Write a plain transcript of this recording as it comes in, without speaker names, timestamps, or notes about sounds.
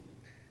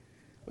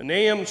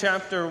Nahum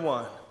chapter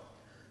 1.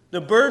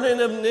 The burden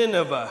of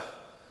Nineveh,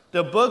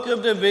 the book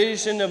of the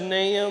vision of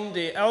Nahum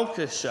the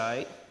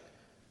Elkoshite.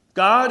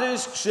 God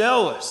is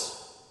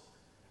jealous,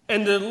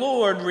 and the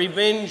Lord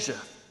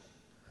revengeth.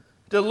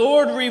 The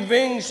Lord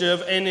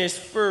revengeth and is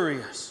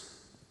furious.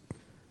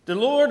 The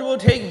Lord will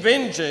take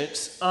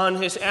vengeance on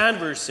his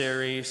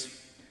adversaries,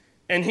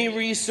 and he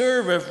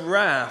reserveth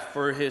wrath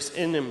for his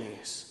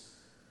enemies.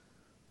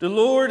 The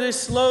Lord is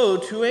slow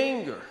to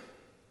anger,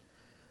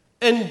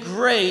 and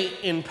great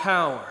in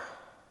power,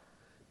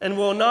 and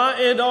will not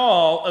at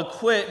all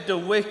acquit the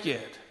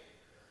wicked.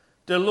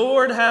 The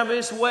Lord have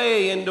his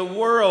way in the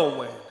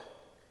whirlwind,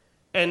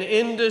 and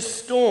in the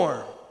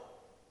storm,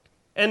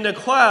 and the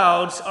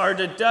clouds are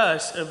the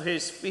dust of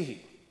his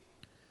feet.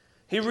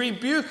 He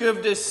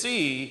rebuketh the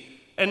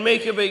sea, and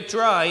maketh it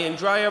dry, and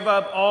drieth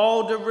up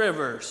all the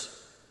rivers.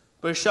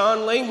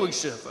 Bashan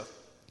languisheth,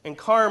 and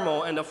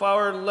Carmel and the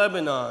flower of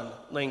Lebanon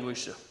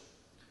languisheth.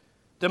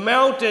 The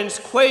mountains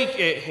quake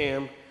at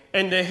him,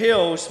 and the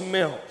hills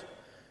melt,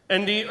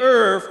 and the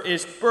earth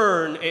is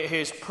burned at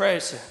his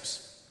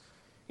presence.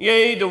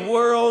 Yea, the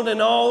world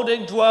and all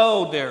that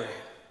dwell therein.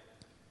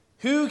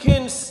 Who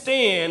can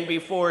stand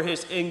before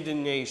his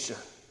indignation?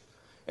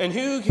 And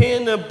who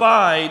can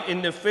abide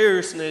in the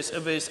fierceness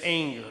of his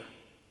anger?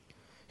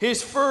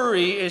 His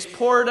fury is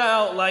poured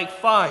out like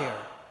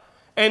fire,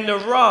 and the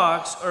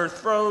rocks are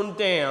thrown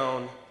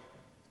down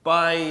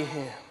by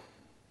him.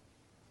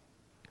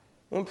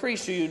 I'm going to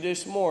preach to you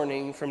this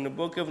morning from the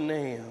book of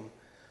Nahum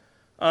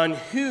on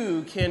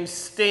who can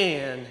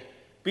stand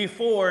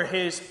before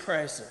his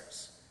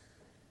presence.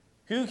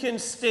 Who can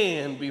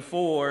stand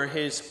before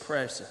his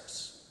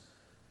presence?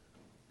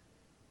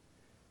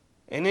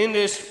 And in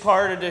this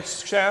part of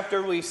this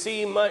chapter, we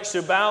see much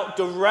about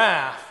the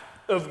wrath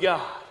of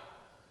God.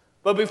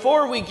 But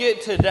before we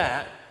get to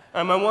that,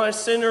 I want to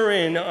center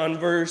in on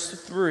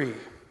verse 3.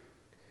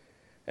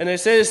 And it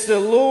says, the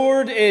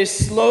Lord is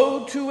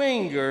slow to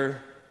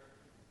anger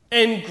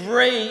and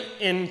great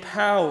in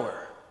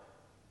power,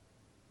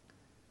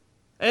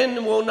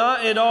 and will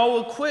not at all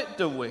acquit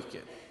the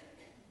wicked.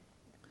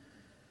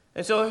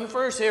 And so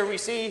first here we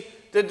see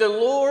that the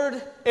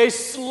Lord is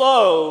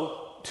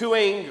slow to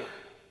anger.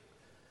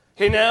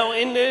 Okay, now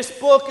in this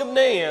book of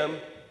Nahum,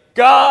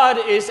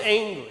 God is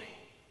angry.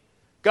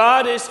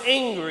 God is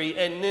angry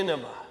at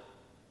Nineveh.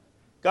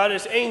 God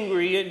is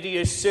angry at the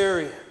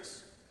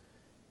Assyrians.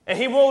 And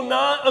he will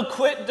not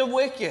acquit the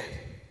wicked.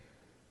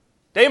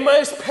 They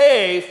must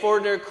pay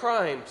for their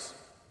crimes.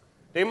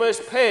 They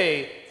must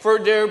pay for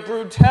their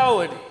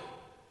brutality.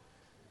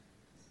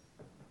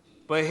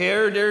 But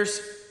here there's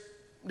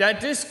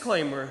that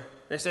disclaimer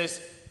that says,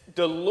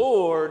 the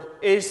Lord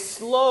is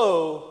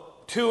slow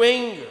to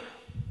anger.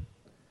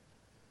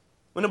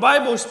 When the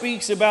Bible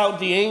speaks about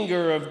the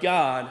anger of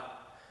God,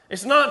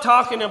 it's not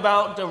talking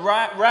about the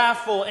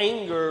wrathful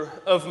anger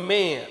of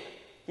man.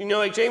 You know,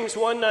 like James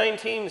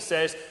 1:19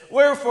 says,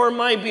 wherefore,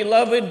 my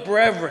beloved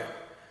brethren,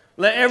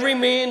 let every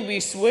man be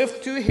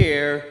swift to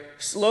hear,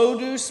 slow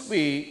to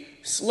speak,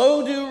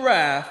 slow to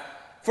wrath,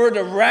 for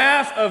the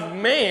wrath of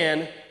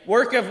man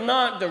worketh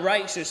not the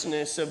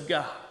righteousness of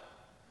God.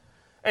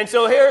 And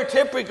so here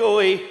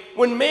typically,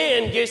 when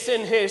man gets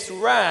in his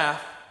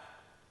wrath,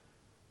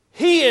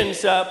 he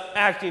ends up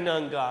acting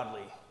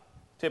ungodly,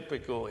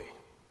 typically.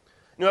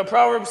 You know,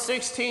 Proverbs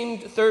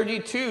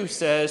 16:32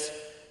 says,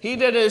 he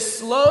that is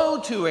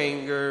slow to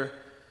anger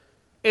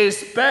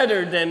is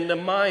better than the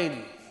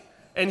mighty,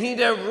 and he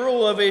that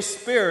ruleth his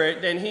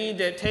spirit than he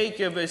that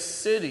taketh a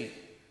city.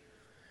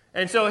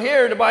 And so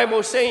here the Bible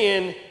is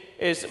saying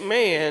is,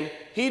 man,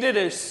 he that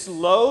is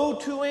slow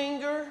to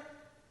anger,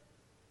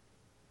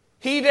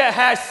 he that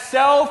has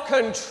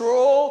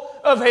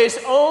self-control of his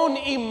own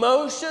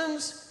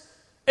emotions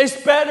is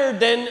better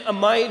than a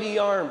mighty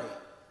army.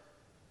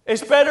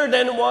 It's better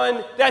than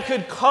one that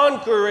could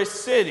conquer a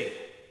city.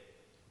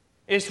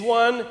 It's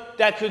one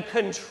that could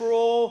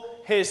control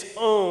his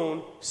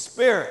own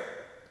spirit.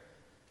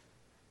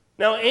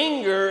 Now,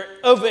 anger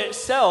of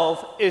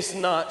itself is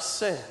not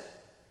sin,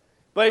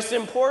 but it's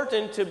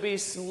important to be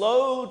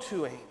slow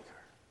to anger.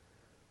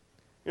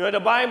 You know, the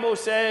Bible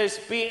says,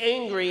 be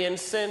angry and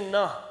sin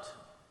not.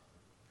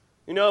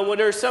 You know, when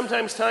there's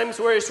sometimes times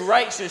where it's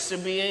righteous to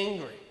be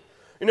angry.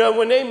 You know,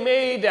 when they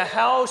made the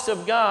house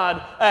of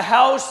God a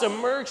house of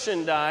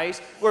merchandise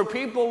where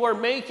people were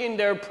making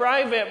their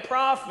private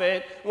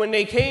profit when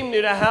they came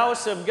to the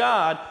house of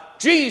God,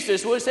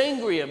 Jesus was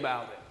angry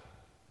about it.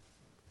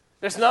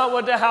 That's not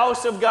what the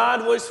house of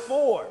God was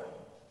for.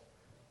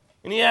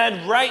 And he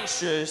had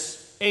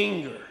righteous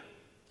anger.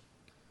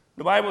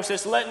 The Bible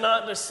says, let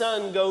not the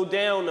sun go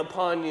down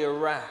upon your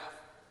wrath.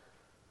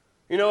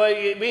 You know,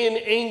 being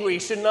angry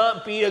should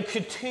not be a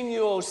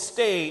continual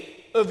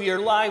state of your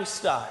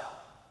lifestyle.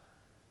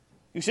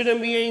 You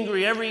shouldn't be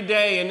angry every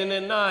day and then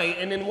at night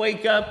and then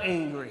wake up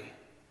angry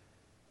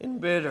and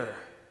bitter.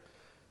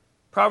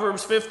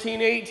 Proverbs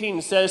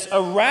 15:18 says,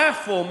 a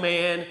wrathful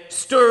man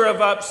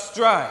stirreth up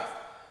strife,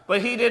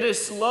 but he that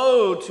is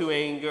slow to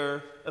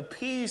anger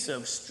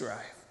appeaseth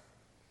strife.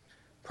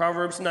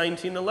 Proverbs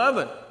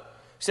 19:11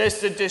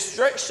 says the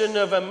destruction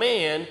of a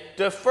man,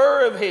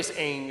 defer of his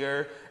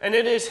anger, and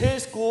it is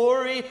his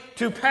glory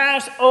to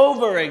pass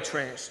over a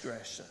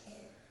transgression.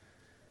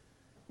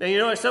 Now, you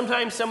know what?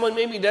 Sometimes someone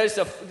maybe does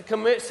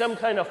commit some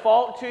kind of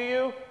fault to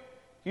you.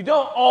 You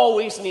don't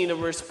always need to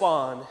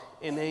respond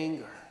in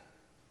anger.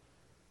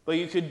 But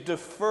you could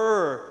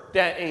defer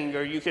that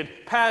anger. You could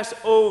pass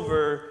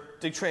over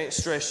the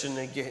transgression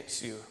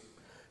against you.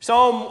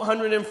 Psalm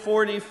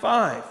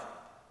 145,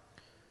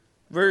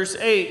 verse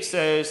 8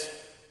 says,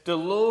 "The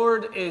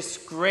Lord is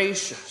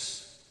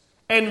gracious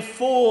and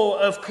full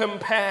of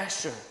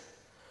compassion,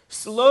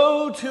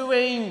 slow to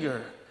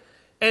anger,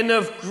 and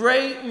of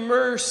great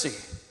mercy.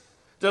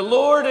 The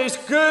Lord is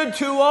good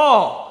to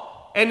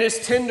all, and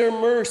his tender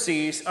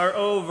mercies are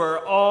over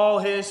all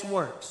his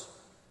works."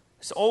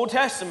 It's Old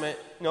Testament.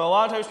 You know, a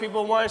lot of times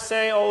people want to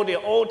say, oh, the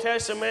Old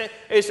Testament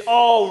is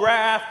all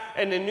wrath,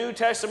 and the New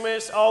Testament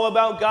is all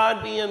about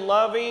God being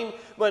loving.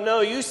 But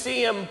no, you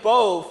see them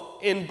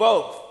both in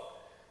both.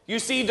 You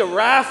see the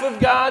wrath of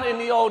God in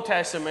the Old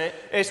Testament,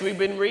 as we've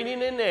been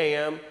reading in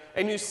Nahum,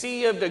 and you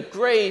see of the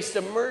grace,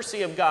 the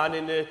mercy of God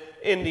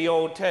in the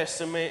Old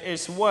Testament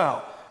as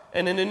well.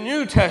 And in the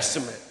New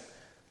Testament,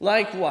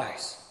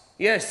 likewise,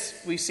 yes,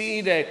 we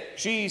see that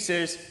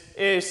Jesus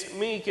is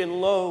meek and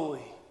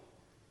lowly,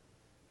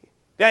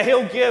 that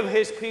he'll give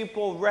his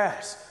people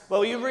rest.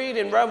 Well, you read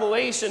in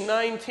Revelation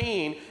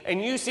 19,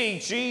 and you see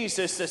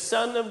Jesus, the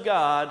Son of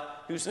God,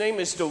 whose name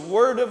is the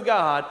Word of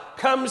God,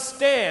 comes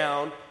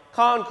down,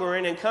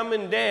 conquering and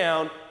coming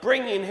down,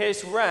 bringing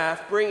his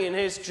wrath, bringing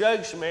his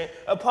judgment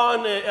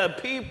upon a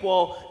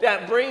people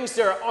that brings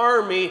their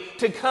army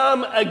to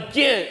come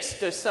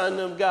against the Son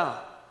of God.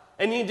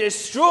 And he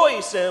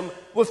destroys them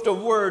with the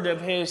word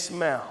of his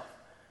mouth.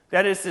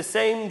 That is the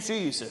same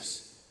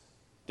Jesus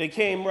that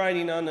came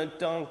riding on a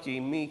donkey,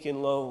 meek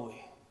and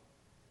lowly.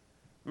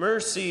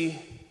 Mercy,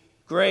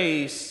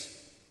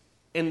 grace,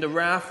 and the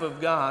wrath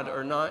of God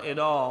are not at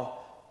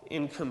all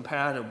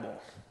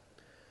incompatible.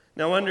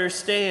 Now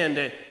understand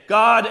that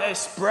God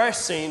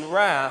expressing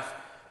wrath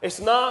is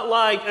not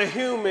like a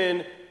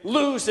human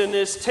losing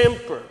his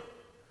temper.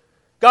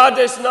 God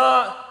does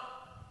not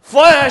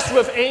flash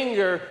with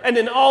anger and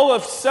then all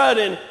of a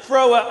sudden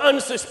throw an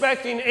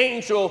unsuspecting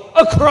angel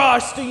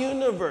across the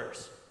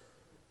universe.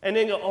 And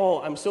then go,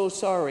 oh, I'm so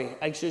sorry.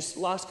 I just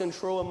lost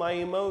control of my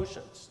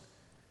emotions.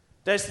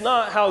 That's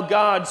not how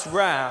God's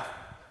wrath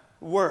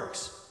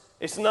works.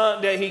 It's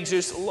not that he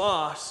just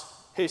lost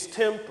his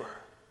temper.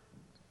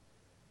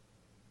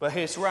 But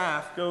his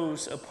wrath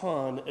goes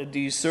upon a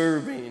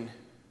deserving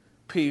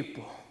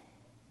people.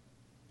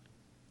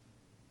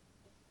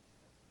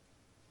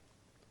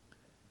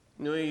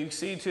 You know, you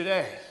see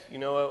today, at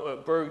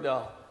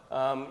Bergdahl,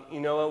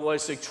 it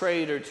was a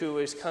traitor to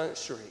his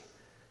country.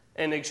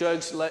 And the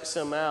judge lets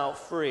him out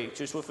free,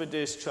 just with a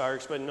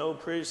discharge, but no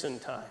prison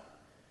time.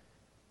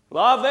 A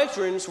lot of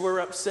veterans were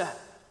upset,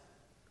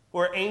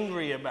 were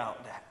angry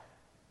about that.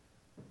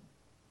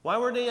 Why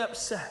were they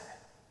upset?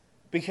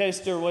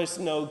 Because there was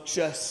no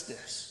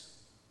justice.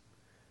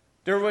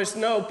 There was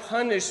no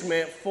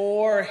punishment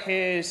for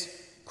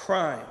his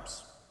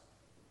crimes.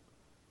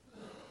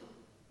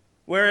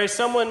 Whereas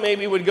someone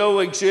maybe would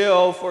go to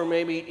jail for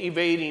maybe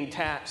evading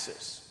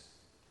taxes.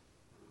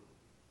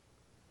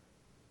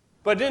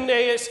 But then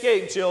they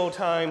escape jail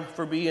time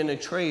for being a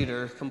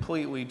traitor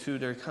completely to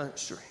their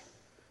country.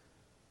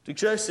 The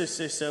justice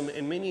system,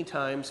 in many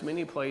times,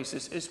 many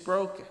places, is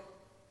broken.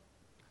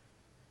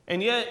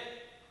 And yet,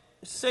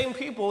 same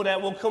people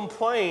that will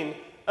complain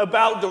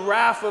about the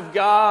wrath of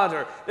God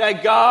or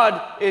that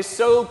God is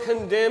so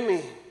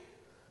condemning.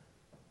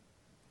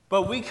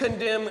 But we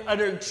condemn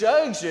other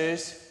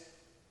judges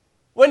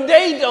when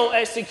they don't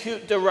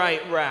execute the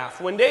right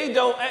wrath, when they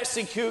don't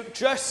execute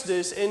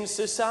justice in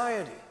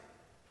society.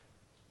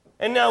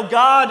 And now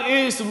God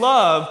is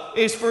love,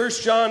 as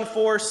 1 John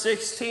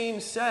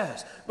 4:16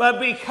 says. But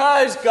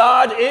because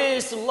God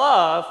is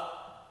love,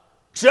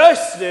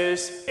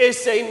 justice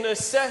is a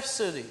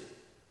necessity.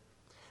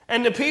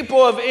 And the people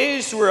of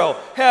Israel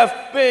have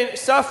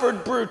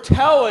suffered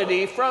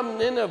brutality from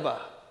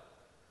Nineveh,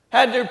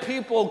 had their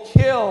people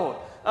killed,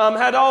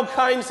 had all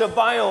kinds of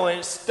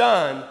violence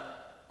done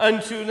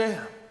unto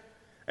them.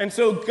 And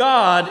so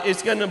God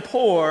is going to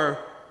pour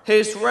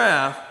his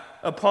wrath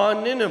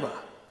upon Nineveh.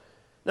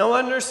 Now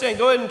understand,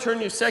 go ahead and turn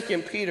to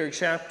 2 Peter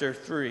chapter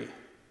 3.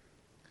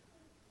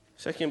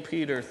 2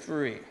 Peter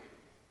 3.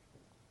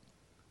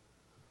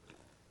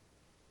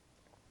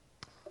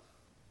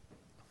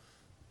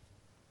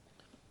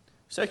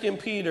 Second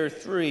Peter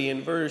 3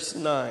 in verse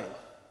 9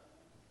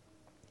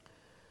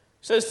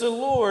 says, "The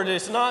Lord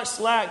is not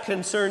slack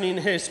concerning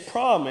his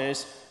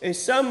promise,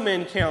 as some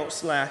men count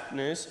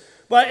slackness,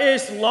 but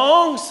is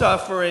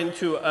long-suffering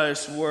to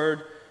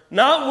usward,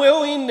 not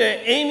willing that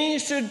any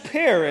should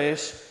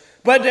perish,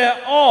 but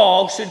that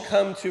all should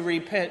come to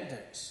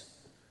repentance."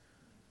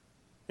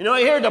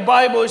 Here the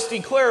Bible is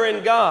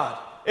declaring God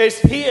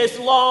he is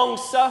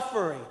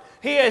long-suffering.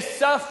 He has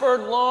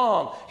suffered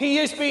long. He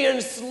is being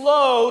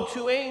slow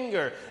to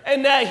anger.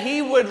 And that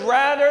he would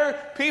rather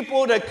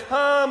people to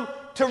come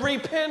to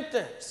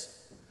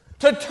repentance,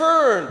 to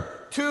turn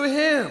to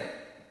Him.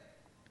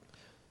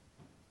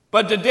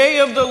 But the day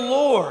of the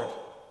Lord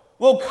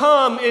will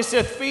come as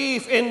a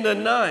thief in the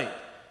night,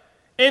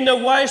 in the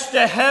which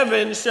the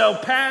heavens shall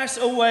pass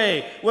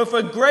away with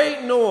a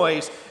great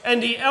noise,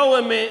 and the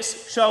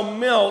elements shall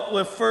melt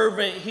with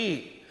fervent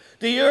heat.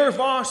 The earth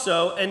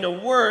also and the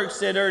works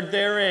that are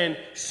therein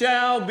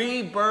shall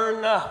be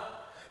burned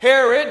up.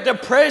 Here at the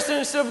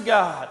presence of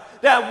God,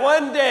 that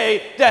one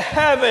day the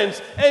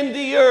heavens and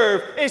the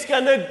earth is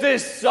going to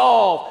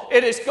dissolve.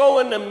 It is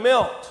going to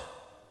melt.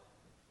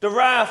 The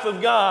wrath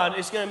of God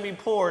is going to be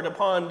poured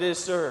upon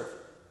this earth.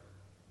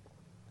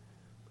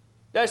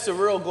 That's the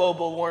real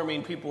global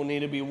warming people need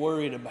to be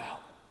worried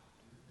about.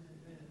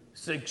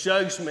 It's the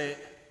judgment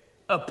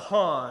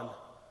upon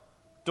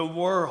the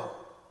world.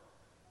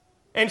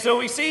 And so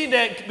we see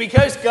that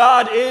because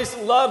God is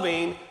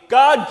loving,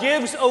 God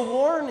gives a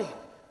warning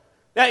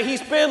that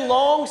He's been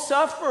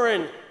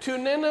long-suffering to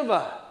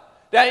Nineveh,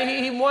 that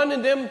He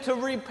wanted them to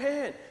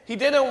repent. He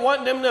didn't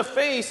want them to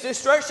face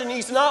destruction.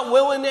 He's not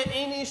willing that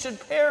any should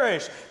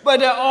perish,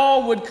 but that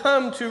all would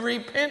come to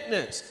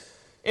repentance.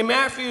 In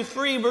Matthew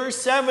 3, verse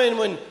 7,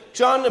 when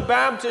John the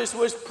Baptist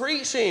was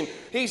preaching,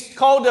 he's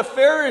called the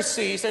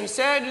Pharisees and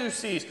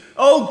Sadducees,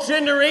 "O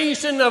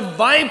generation of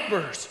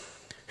vipers,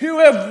 who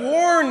have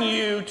warned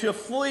you to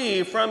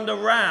flee from the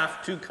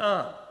wrath to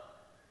come."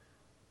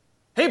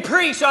 He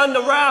preached on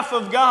the wrath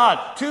of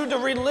God to the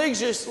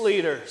religious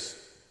leaders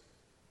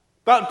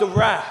about the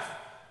wrath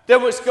that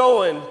was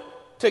going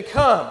to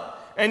come.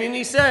 And then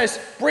he says,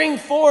 "Bring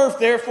forth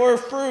therefore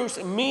fruits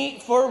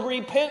meet for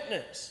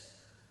repentance."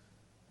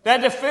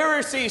 That the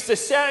Pharisees, the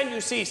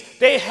Sadducees,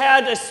 they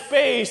had a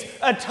space,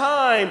 a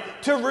time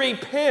to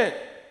repent.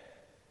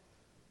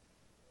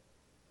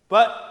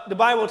 But the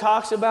Bible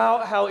talks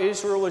about how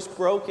Israel was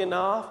broken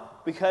off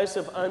because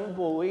of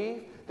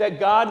unbelief, that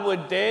God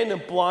would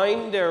then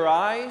blind their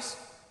eyes,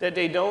 that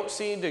they don't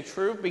see the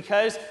truth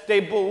because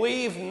they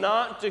believe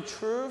not the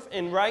truth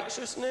in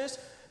righteousness.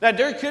 That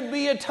there could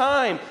be a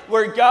time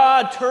where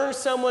God turns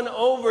someone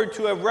over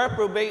to a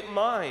reprobate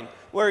mind,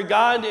 where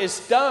God is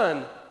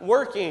done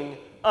working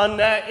on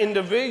that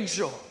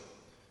individual.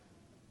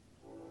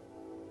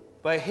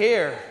 But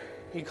here,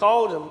 he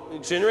called them a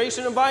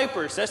generation of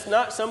vipers. That's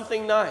not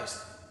something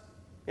nice.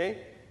 Okay?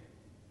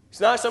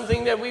 It's not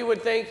something that we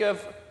would think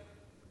of,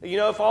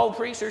 if all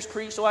preachers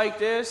preach like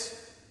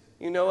this,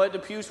 you know what, the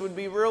pews would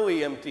be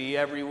really empty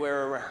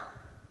everywhere around.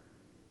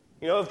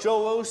 If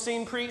Joel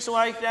Osteen preached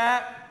like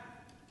that,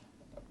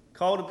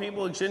 call the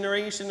people a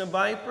generation of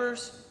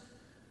vipers,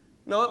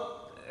 nope.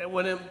 It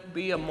wouldn't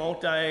be a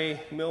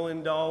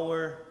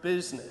multi-million-dollar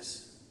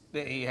business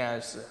that he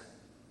has there.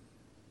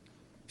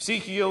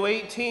 Ezekiel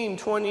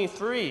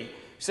 18:23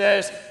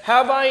 says,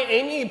 "Have I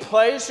any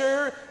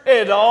pleasure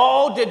at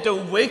all that the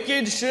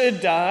wicked should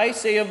die,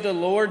 saith the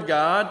Lord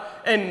God,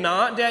 and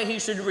not that he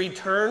should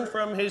return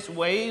from his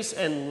ways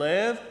and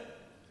live?"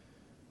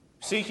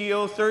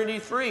 Ezekiel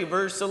 33,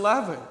 verse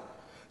 11.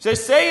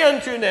 Says, "Say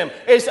unto them,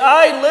 as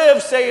I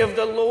live, saith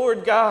the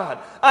Lord God,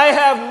 I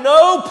have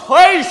no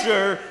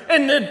pleasure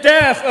in the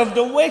death of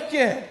the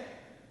wicked."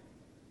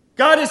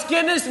 God is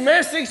getting His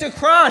message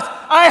across.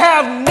 I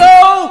have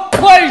no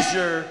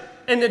pleasure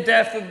in the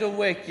death of the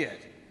wicked.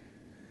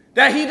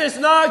 That He does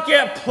not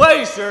get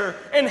pleasure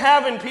in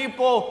having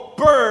people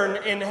burn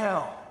in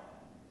hell.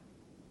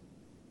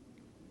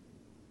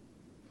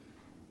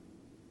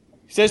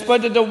 He says,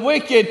 "But that the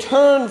wicked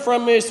turn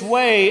from his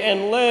way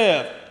and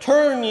live.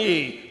 Turn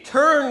ye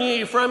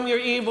from your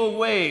evil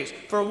ways,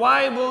 for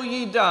why will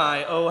ye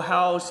die, O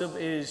house of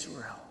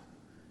Israel?"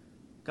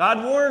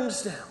 God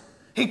warns them.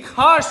 He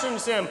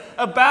cautions them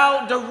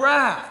about the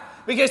wrath,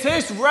 because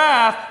His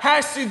wrath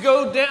has to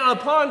go down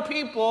upon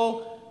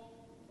people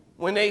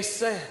when they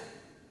sin.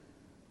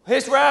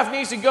 His wrath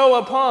needs to go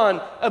upon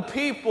a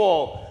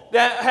people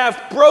that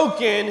have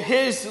broken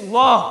His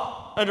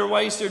law.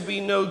 Otherwise, there'd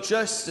be no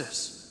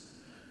justice.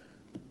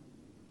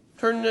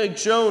 Turn to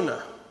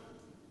Jonah.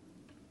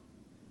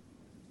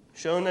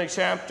 Jonah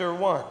chapter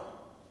 1.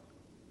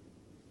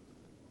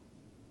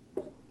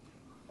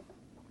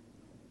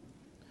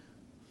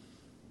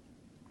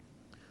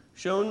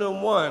 Jonah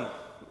 1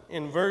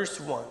 in verse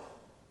 1. It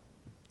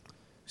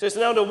says,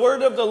 "Now the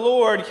word of the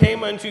Lord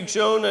came unto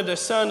Jonah the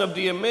son of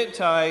the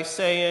Amittai,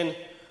 saying,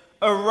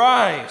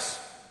 Arise,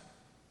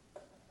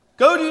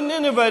 go to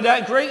Nineveh,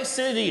 that great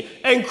city,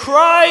 and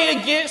cry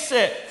against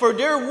it, for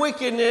their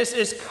wickedness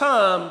is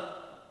come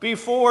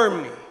before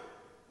me."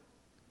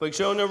 But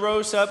Jonah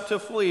rose up to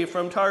flee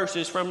from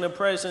Tarshish from the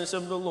presence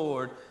of the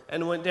Lord,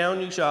 and went down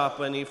to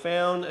Joppa, and he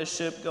found a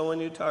ship going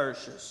to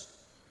Tarshish.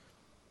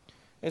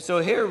 And so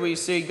here we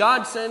see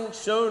God sent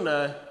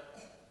Jonah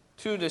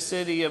to the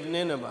city of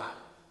Nineveh.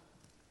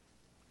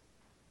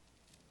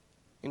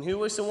 And who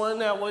was the one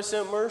that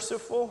wasn't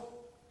merciful?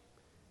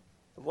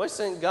 It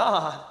wasn't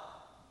God.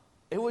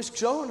 It was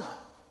Jonah.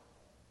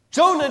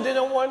 Jonah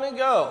didn't want to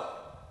go.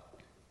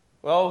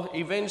 Well,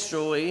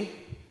 eventually,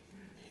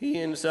 he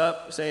ends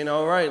up saying,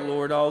 "All right,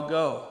 Lord, I'll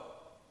go."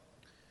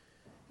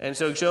 And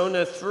so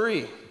Jonah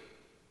 3,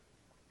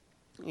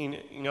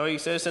 He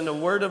says, and the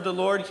word of the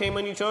Lord came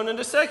unto Jonah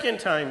the second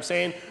time,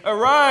 saying,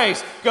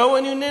 Arise, go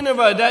unto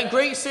Nineveh, that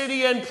great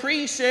city, and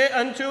preach it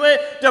unto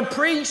it the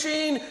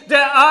preaching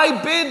that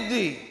I bid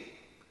thee.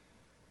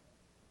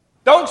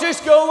 Don't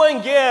just go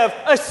and give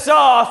a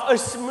soft, a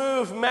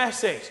smooth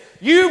message.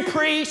 You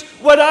preach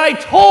what I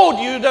told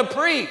you to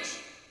preach.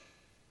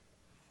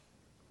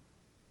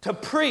 To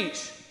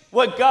preach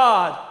what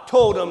God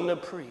told him to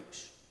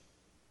preach.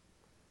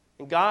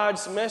 And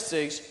God's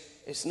message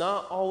is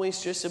not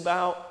always just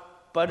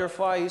about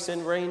butterflies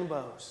and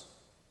rainbows,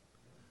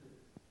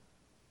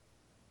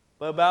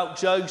 but about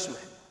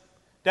judgment.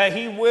 That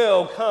he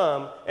will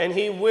come and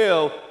he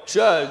will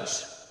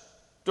judge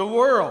the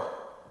world.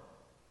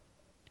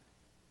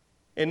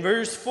 In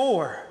verse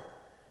 4,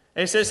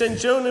 it says, And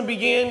Jonah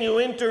began to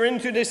enter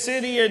into the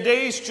city a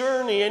day's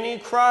journey, and he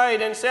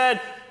cried and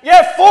said,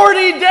 Yet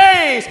 40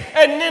 days,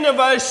 and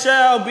Nineveh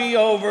shall be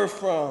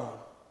overthrown.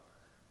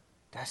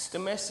 That's the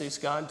message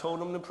God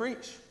told him to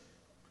preach.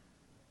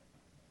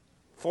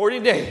 40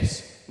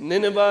 days,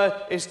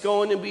 Nineveh is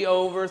going to be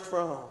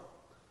overthrown.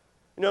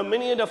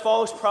 Many of the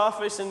false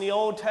prophets in the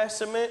Old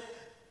Testament,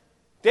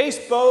 they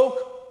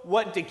spoke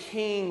what the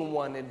king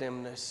wanted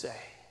them to say.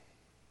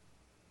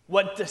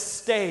 What the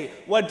state,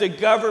 what the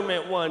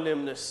government wanted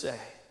them to say.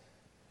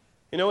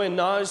 In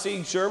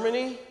Nazi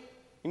Germany,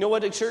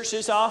 what the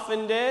churches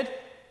often did?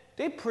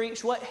 They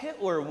preached what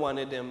Hitler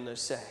wanted them to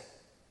say.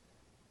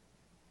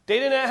 They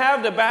didn't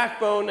have the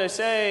backbone to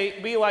say,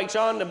 be like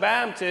John the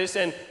Baptist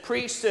and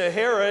preach to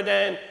Herod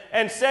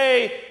and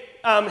say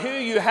who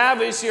you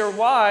have as your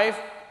wife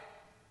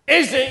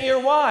isn't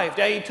your wife,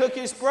 that he took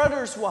his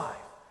brother's wife.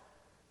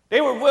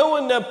 They were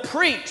willing to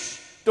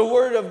preach the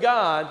word of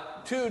God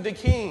to the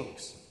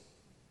kings.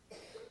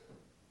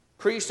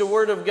 Preach the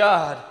word of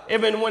God,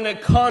 even when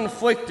it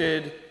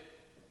conflicted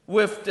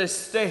with the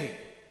state.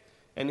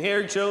 And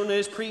here Jonah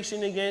is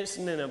preaching against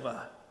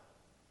Nineveh.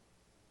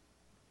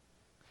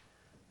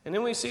 And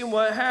then we see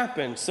what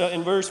happens. So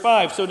in verse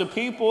 5, so the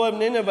people of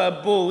Nineveh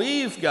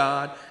believed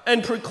God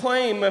and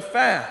proclaimed a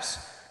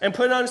fast and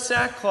put on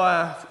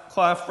sackcloth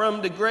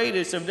from the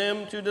greatest of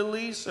them to the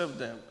least of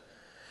them.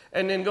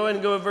 And then go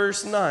to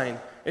verse 9.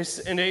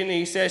 And then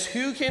he says,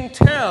 Who can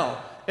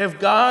tell if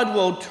God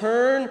will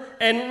turn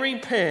and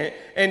repent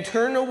and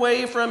turn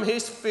away from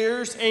his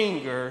fierce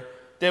anger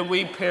that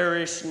we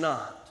perish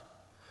not?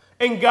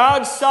 And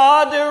God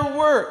saw their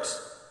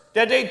works,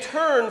 that they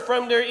turned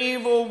from their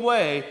evil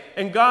way,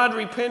 and God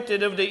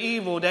repented of the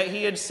evil that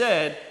he had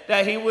said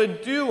that he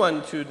would do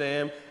unto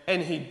them,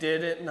 and he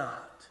did it not.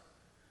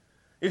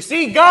 You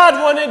see,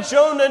 God wanted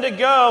Jonah to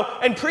go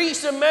and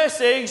preach a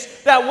message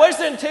that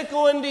wasn't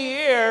tickling the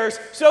ears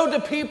so the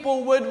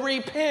people would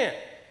repent.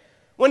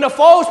 When the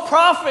false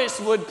prophets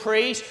would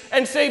preach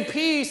and say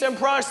peace and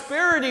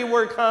prosperity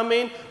were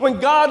coming, when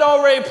God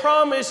already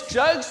promised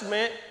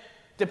judgment,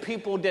 the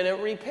people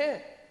didn't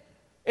repent.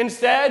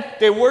 Instead,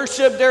 they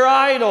worshiped their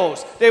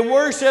idols. They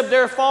worshiped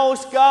their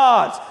false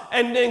gods.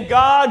 And then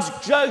God's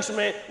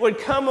judgment would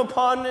come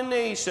upon the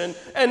nation.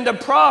 And the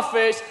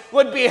prophets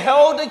would be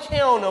held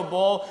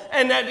accountable.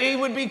 And that they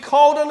would be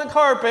called on the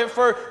carpet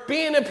for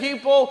being a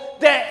people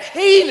that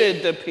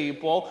hated the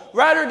people,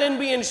 rather than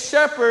being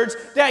shepherds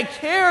that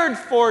cared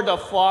for the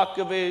flock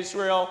of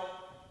Israel.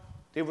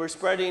 They were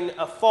spreading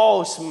a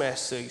false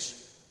message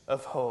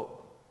of hope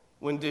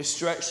when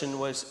destruction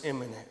was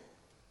imminent.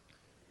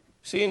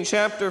 See in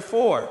chapter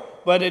 4,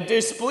 but it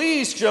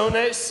displeased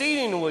Jonah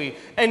exceedingly,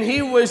 and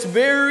he was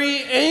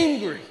very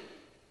angry.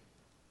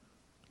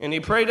 And he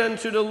prayed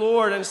unto the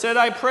Lord and said,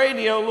 I pray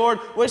thee, O Lord,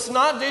 was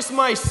not this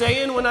my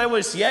saying when I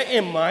was yet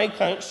in my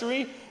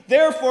country?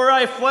 Therefore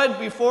I fled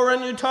before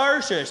unto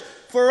Tarshish,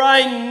 for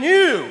I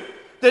knew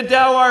that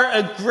thou art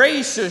a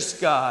gracious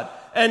God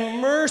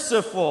and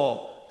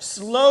merciful,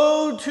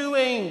 slow to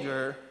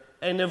anger,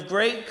 and of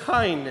great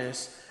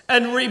kindness,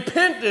 and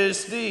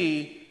repentest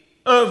thee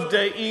of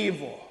the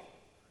evil.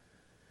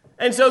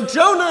 And so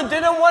Jonah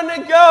didn't want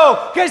to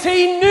go because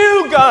he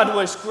knew God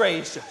was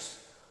gracious.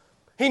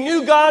 He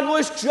knew God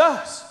was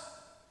just.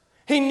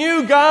 He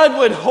knew God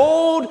would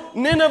hold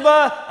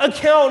Nineveh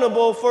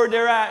accountable for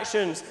their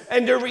actions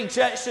and their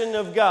rejection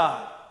of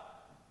God.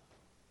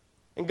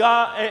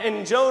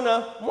 And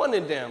Jonah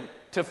wanted them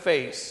to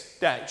face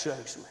that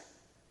judgment.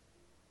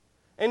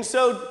 And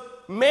so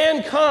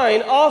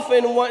mankind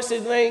often wants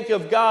to think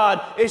of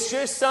God as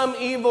just some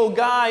evil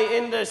guy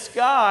in the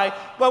sky.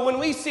 But when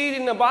we see it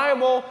in the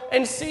Bible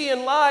and see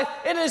in life,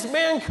 it is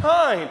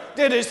mankind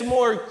that is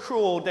more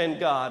cruel than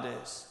God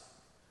is.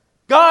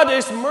 God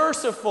is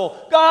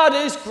merciful. God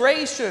is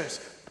gracious.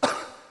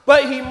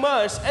 But he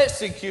must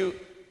execute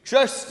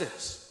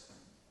justice.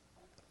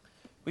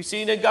 We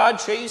see that God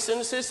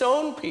chastens his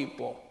own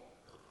people.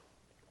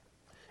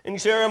 In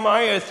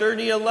Jeremiah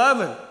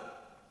 30:11,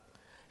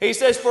 he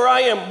says, For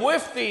I am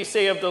with thee,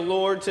 saith the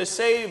Lord, to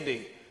save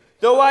thee.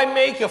 Though I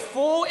make a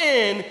full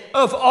end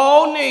of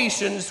all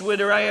nations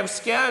whither I have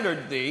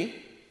scattered thee,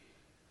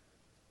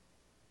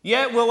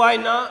 yet will I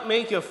not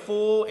make a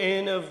full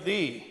end of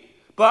thee.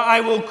 But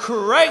I will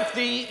correct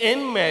thee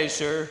in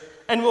measure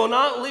and will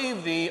not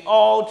leave thee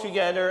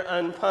altogether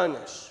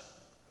unpunished.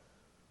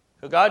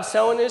 So God's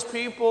telling his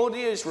people,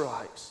 the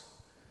Israelites,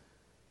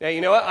 that,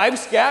 you know what, I've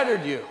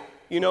scattered you,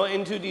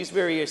 into these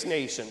various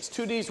nations,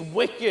 to these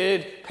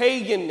wicked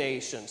pagan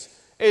nations.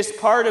 It's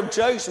part of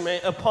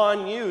judgment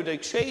upon you to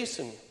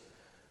chasten you.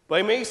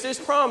 But he makes this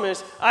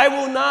promise, I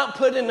will not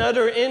put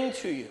another end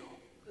to you.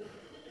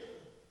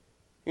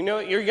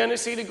 You're going to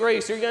see the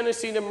grace, you're going to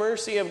see the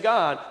mercy of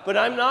God, but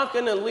I'm not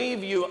going to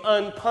leave you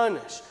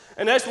unpunished.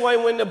 And that's why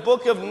when the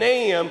book of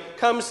Nahum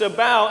comes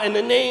about, and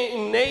the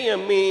name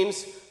Nahum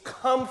means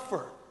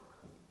comfort,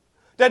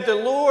 that the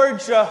Lord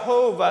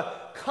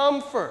Jehovah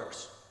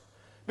comforts,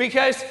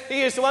 because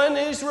he is letting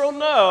Israel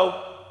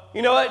know,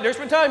 you know what, there's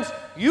been times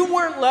you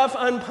weren't left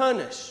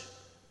unpunished.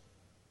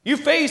 You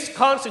faced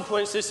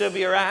consequences of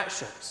your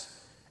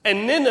actions,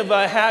 and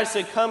Nineveh has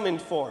it coming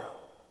for them.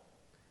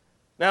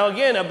 Now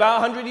again,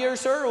 about 100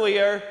 years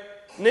earlier,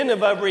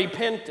 Nineveh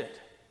repented,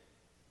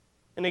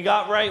 and they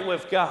got right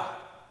with God.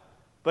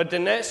 But the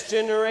next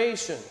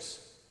generations,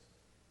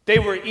 they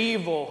were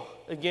evil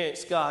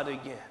against God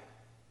again.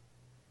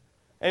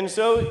 And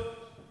so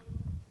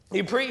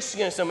he preached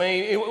against them.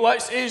 And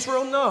what's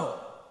Israel know?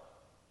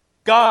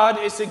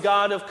 God is a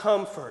God of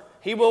comfort.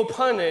 He will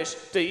punish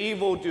the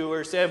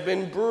evildoers that have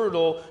been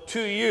brutal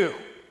to you.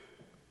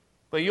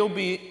 But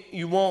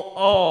you won't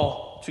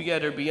all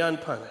together be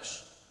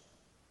unpunished.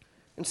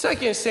 In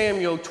 2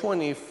 Samuel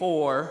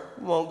 24,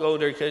 we won't go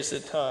there because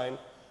of time,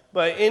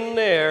 but in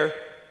there,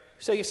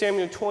 2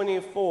 Samuel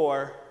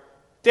 24,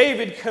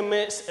 David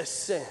commits a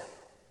sin.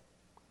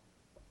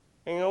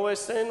 And you know what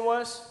sin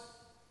was?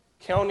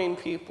 Counting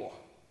people.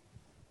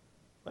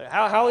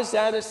 How is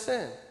that a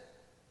sin?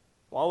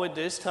 Well, at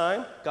this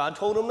time, God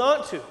told him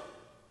not to.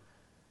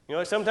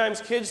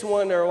 Sometimes kids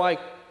wonder,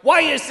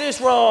 why is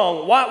this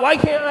wrong? Why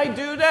can't I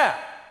do that?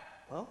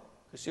 Well,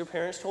 because your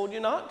parents told you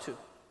not to.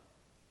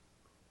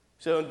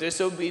 So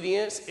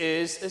disobedience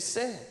is a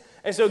sin.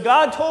 And so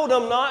God told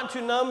them not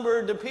to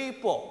number the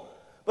people,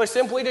 but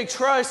simply to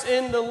trust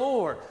in the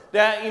Lord.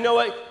 That,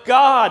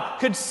 God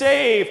could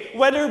save,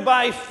 whether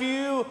by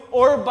few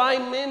or by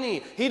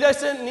many. He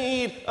doesn't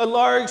need a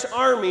large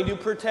army to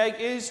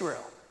protect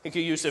Israel. He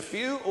could use a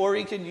few or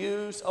he could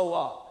use a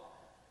lot.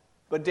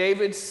 But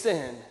David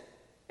sinned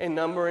in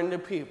numbering the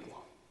people.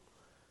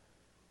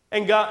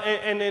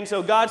 And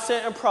so God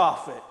sent a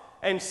prophet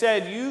and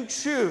said, you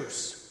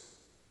choose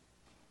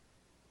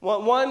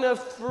one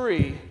of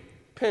three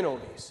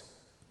penalties.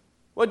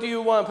 What do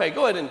you want to pay?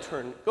 Go ahead and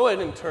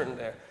turn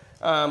there.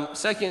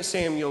 2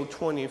 Samuel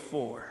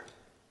 24.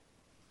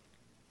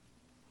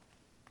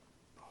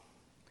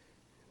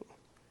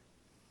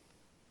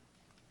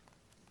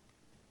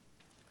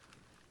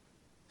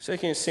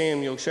 Second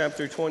Samuel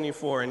chapter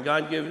 24, and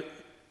God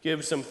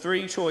gives them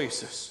three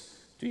choices.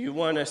 Do you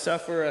want to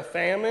suffer a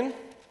famine?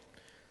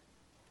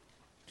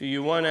 Do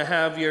you want to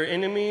have your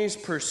enemies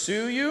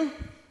pursue you?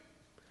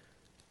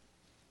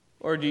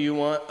 Or do you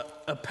want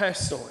a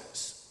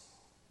pestilence?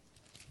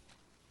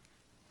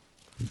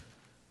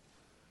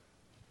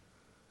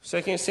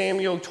 2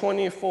 Samuel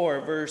 24,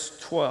 verse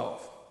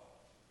 12.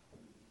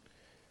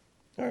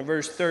 Or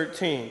verse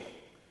 13.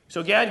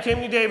 So Gad came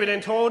to David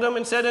and told him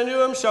and said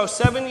unto him, shall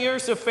 7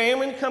 years of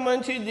famine come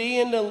unto thee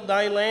in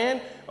thy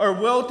land? Or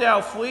wilt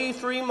thou flee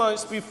 3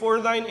 months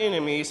before thine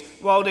enemies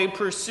while they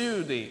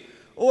pursue thee?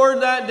 Or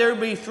that there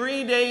be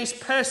 3 days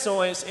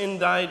pestilence in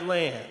thy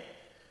land?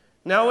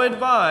 Now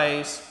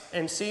advise,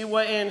 and see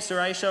what answer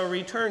I shall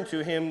return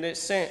to him that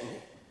sent me.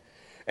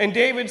 And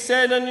David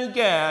said unto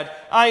Gad,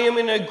 I am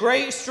in a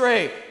great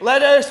strait.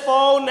 Let us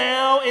fall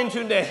now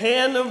into the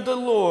hand of the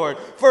Lord,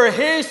 for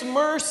his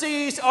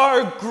mercies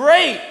are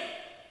great.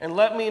 And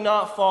let me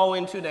not fall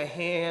into the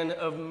hand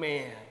of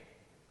man.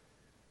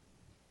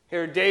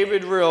 Here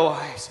David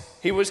realized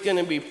he was going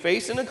to be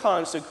facing a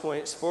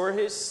consequence for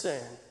his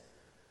sin.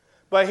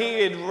 But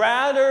he'd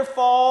rather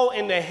fall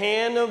in the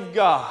hand of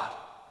God,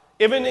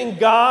 even in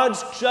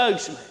God's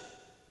judgment,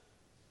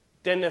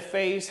 than to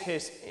face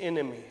his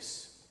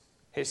enemies,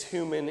 his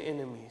human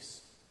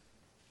enemies.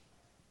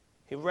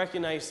 He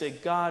recognized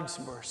that God's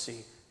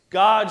mercy,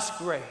 God's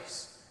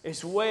grace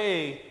is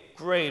way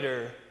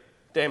greater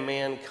than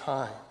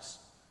mankind's.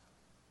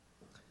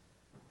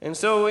 And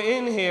so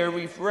in here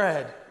we've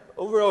read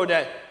overall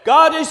that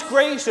God is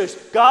gracious,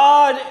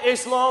 God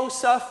is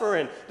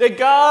long-suffering, that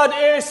God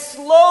is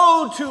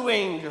slow to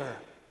anger.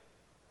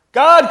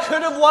 God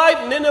could have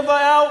wiped Nineveh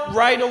out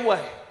right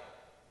away,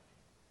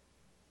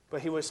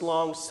 but he was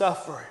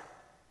long-suffering.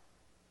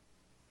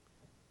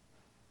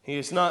 He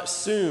is not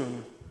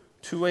soon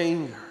to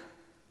anger.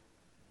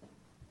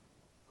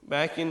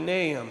 Back in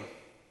Nahum,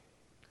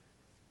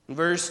 in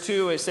verse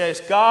 2, it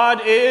says,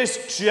 God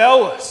is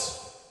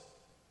jealous,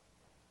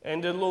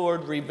 and the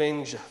Lord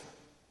revengeth.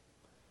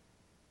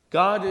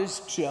 God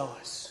is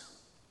jealous.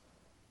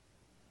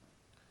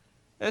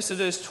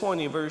 Exodus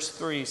 20, verse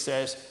 3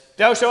 says,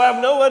 Thou shalt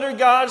have no other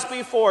gods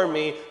before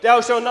me. Thou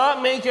shalt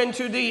not make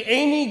unto thee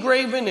any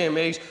graven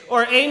image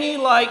or any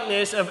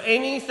likeness of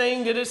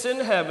anything that is in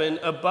heaven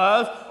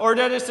above, or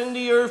that is in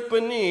the earth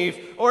beneath,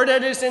 or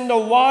that is in the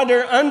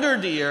water under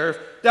the earth.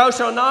 Thou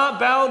shalt not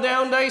bow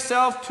down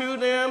thyself to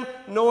them,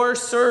 nor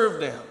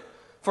serve them.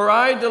 For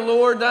I, the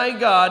Lord thy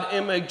God,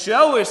 am a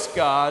jealous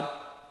God,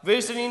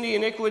 visiting the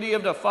iniquity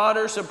of the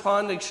fathers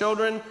upon the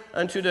children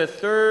unto the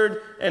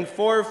third and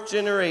fourth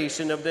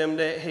generation of them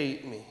that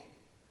hate me.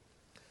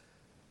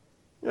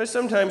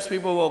 Sometimes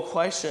people will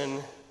question,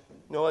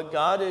 what,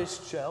 God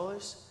is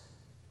jealous?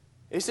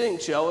 Isn't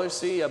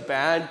jealousy a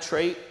bad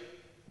trait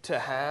to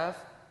have?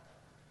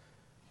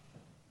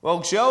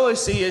 Well,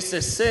 jealousy is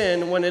a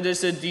sin when it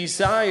is a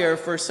desire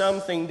for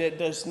something that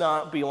does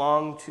not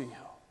belong to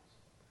you.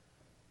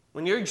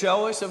 When you're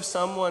jealous of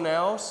someone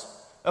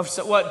else, of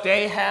what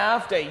they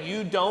have that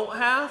you don't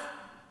have,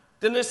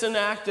 then it's an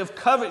act of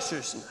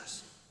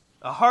covetousness,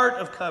 a heart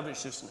of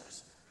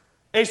covetousness.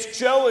 It's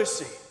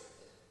jealousy.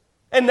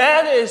 And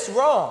that is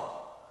wrong.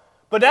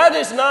 But that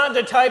is not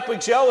the type of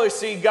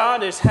jealousy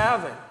God is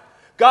having.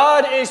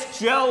 God is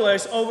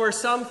jealous over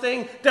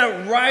something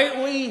that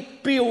rightly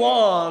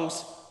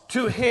belongs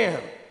to Him.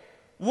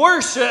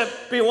 Worship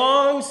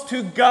belongs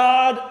to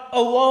God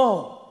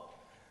alone.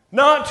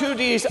 Not to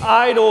these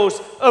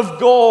idols of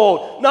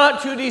gold,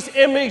 not to these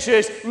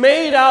images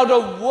made out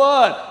of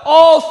wood.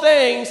 All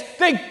things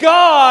that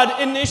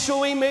God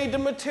initially made the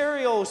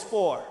materials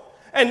for.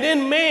 And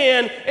then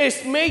man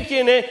is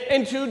making it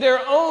into their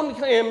own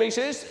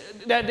images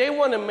that they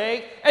want to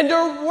make, and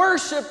they're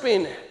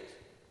worshiping it.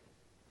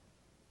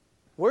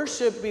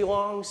 Worship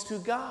belongs to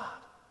God.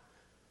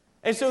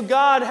 And so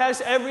God has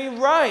every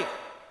right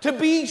to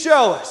be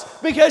jealous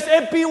because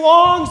it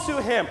belongs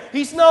to Him.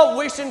 He's not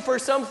wishing for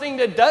something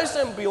that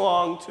doesn't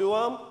belong to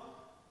Him.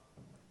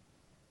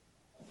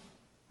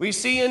 We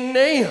see in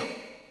Nahum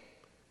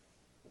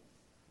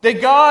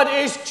that God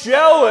is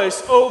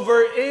jealous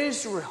over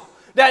Israel.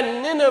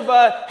 That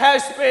Nineveh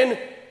has been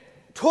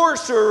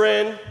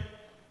torturing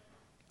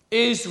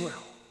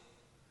Israel.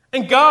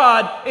 And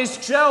God is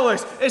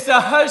jealous as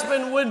a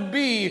husband would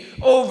be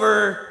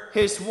over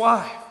his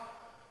wife.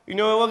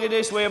 Look at it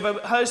this way. If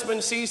a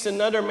husband sees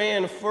another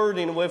man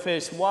flirting with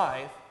his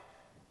wife,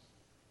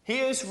 he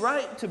is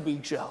right to be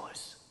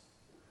jealous.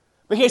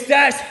 Because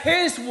that's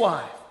his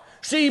wife.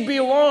 She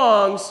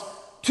belongs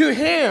to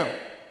him.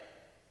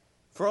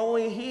 For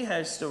only he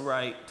has the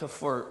right to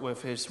flirt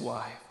with his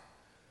wife.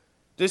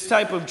 This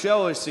type of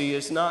jealousy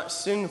is not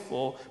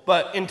sinful,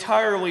 but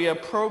entirely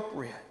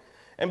appropriate.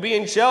 And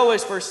being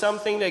jealous for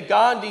something that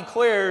God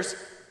declares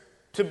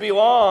to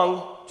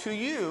belong to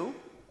you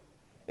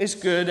is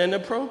good and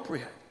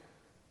appropriate.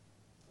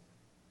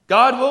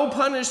 God will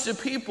punish the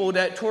people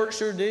that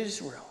tortured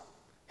Israel,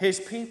 His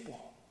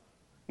people.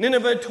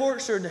 Nineveh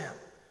tortured them.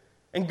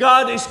 And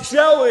God is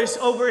jealous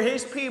over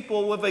His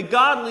people with a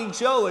godly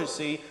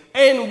jealousy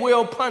and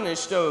will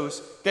punish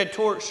those that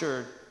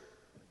tortured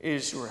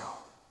Israel.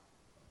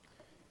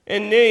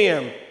 In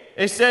Nahum,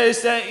 it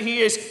says that He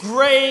is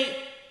great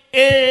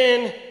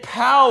in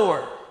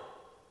power.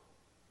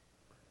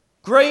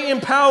 Great in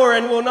power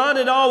and will not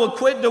at all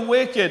acquit the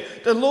wicked.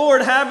 The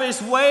Lord have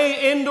His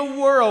way in the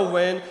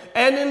whirlwind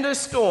and in the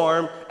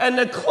storm, and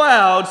the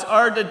clouds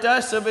are the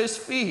dust of His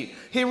feet.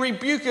 He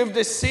rebuketh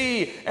the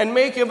sea and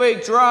maketh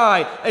it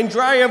dry, and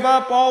drieth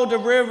up all the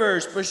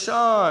rivers,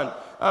 Bashan.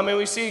 And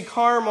we see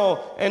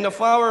Carmel and the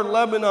flower of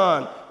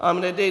Lebanon,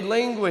 that they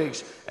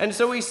languish. And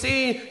so we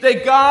see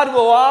that God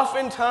will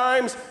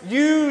oftentimes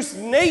use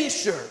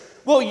nature,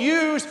 will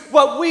use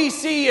what we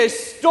see as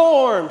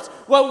storms,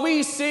 what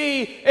we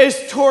see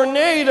as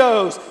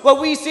tornadoes, what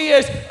we see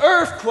as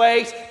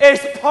earthquakes, as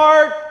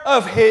part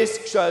of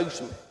His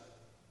judgment.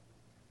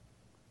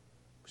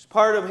 It's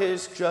part of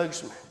His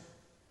judgment.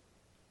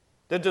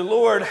 That the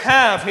Lord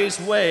have His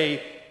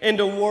way in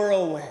the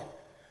whirlwind.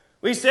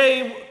 We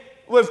say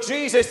with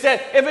Jesus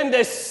that even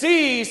the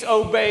seas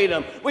obeyed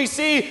Him. We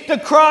see the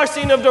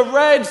crossing of the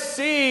Red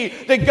Sea,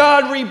 that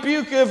God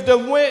rebuketh the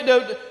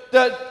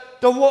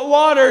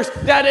waters,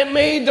 that it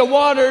made the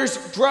waters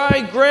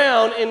dry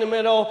ground in the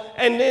middle,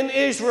 and then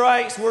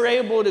Israelites were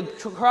able to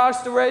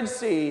cross the Red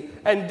Sea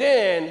and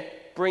then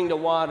bring the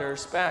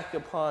waters back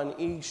upon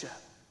Egypt.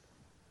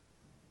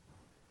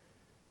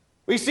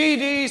 We see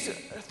these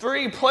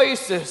three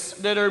places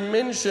that are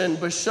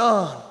mentioned,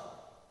 Bashan,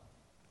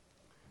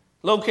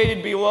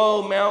 located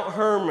below Mount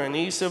Hermon,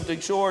 east of the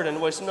Jordan,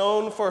 was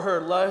known for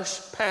her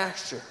lush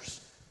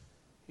pastures.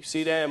 You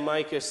see that in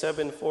Micah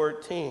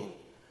 7:14.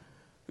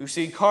 You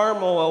see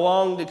Carmel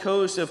along the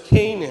coast of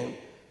Canaan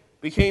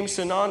became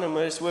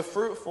synonymous with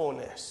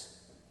fruitfulness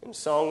in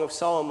Song of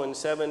Solomon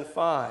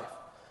 7:5.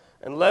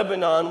 And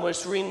Lebanon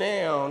was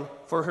renowned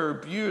for her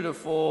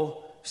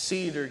beautiful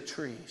cedar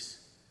trees.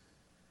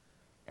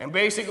 And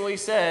basically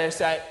says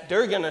that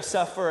they're going to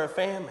suffer a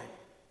famine.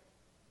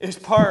 It's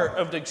part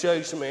of the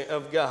judgment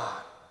of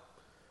God.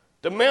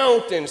 The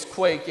mountains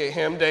quake at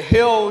Him, the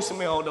hills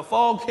melt, the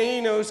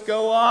volcanoes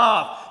go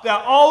off.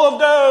 That all of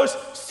those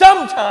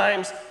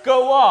sometimes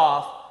go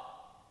off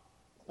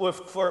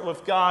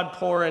with God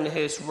pouring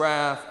his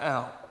wrath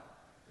out.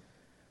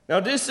 Now,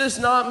 this does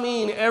not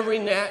mean every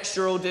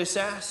natural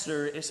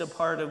disaster is a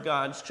part of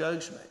God's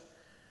judgment.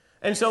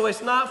 And so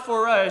it's not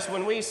for us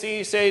when we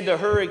see, say, the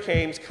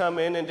hurricanes come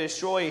in and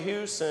destroy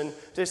Houston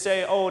to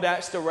say, oh,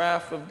 that's the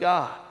wrath of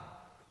God.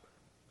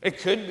 It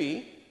could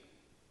be.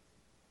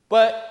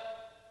 But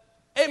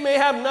it may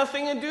have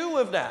nothing to do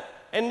with that.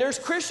 And there's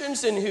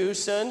Christians in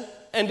Houston,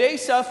 and they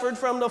suffered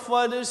from the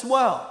flood as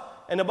well.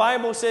 And the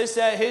Bible says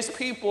that his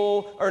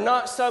people are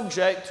not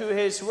subject to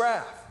his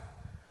wrath.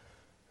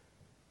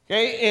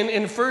 Okay,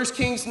 in 1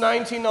 Kings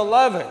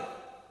 19:11,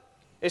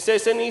 it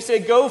says, and he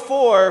said, go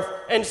forth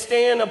and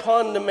stand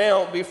upon the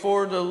mount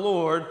before the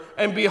Lord,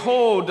 and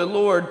behold, the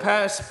Lord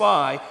passed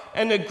by,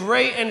 and a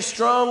great and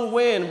strong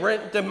wind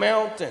rent the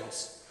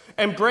mountains,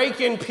 and brake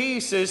in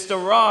pieces the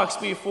rocks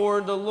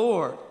before the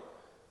Lord.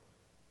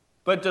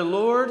 But the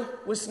Lord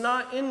was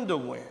not in the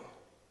wind.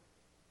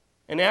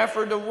 And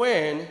after the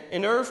wind,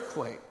 an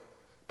earthquake.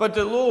 But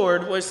the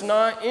Lord was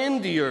not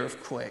in the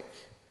earthquake.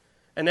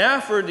 And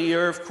after the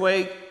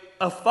earthquake,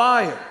 a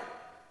fire.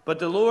 But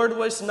the Lord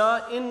was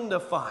not in the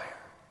fire.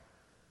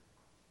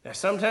 Now,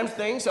 sometimes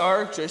things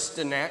are just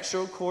the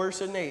natural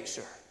course of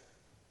nature.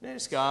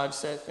 As God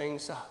set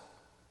things up.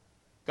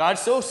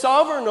 God's so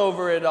sovereign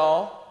over it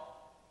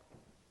all,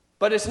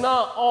 but it's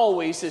not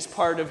always as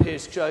part of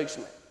his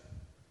judgment.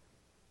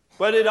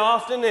 But it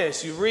often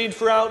is. You read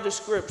throughout the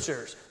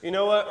scriptures. You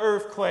know what?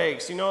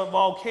 Earthquakes, you know what?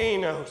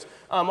 Volcanoes.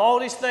 All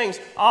these things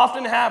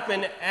often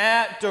happen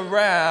at the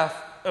wrath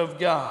of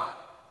God.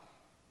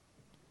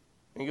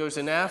 And he goes,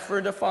 and after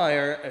the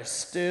fire, a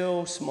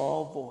still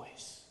small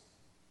voice.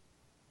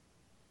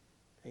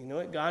 And you know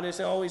what? God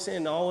isn't always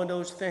in all of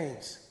those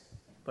things,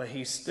 but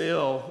he's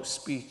still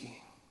speaking.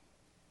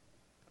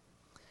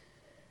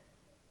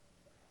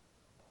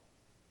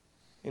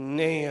 In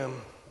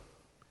Nahum,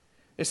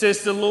 it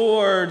says, the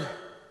Lord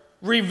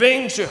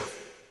revengeth.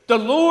 The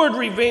Lord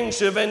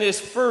revengeth and is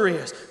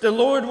furious. The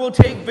Lord will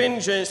take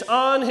vengeance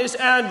on his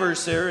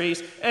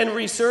adversaries and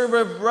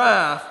reserveth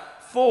wrath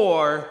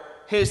for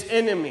his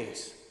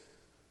enemies.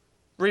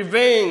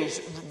 Revenge,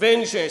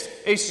 vengeance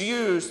is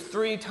used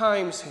 3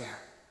 times here.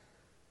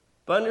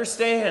 But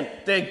understand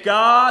that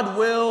God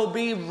will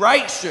be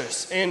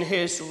righteous in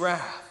his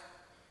wrath.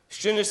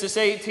 Genesis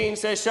 18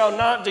 says, shall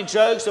not the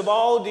judge of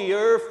all the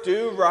earth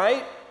do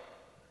right?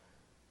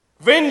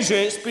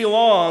 Vengeance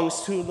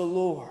belongs to the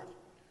Lord.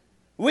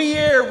 We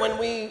err when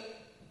we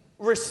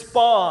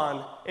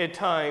respond at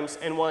times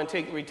and want to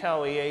take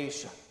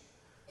retaliation.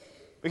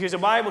 Because the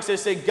Bible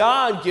says that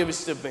God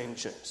gives the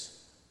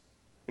vengeance.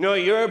 You know,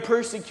 you're a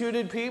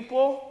persecuted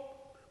people.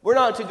 We're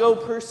not to go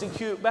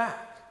persecute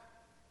back.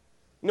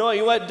 You know,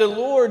 you let the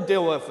Lord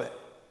deal with it.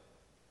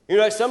 You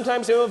know,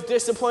 sometimes they have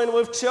discipline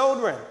with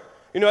children.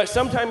 You know,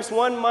 sometimes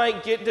one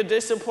might get the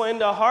discipline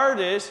the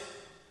hardest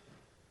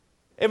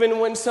even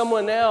when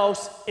someone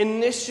else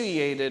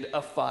initiated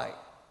a fight.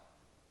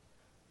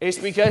 It's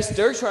because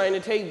they're trying to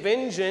take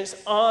vengeance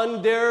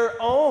on their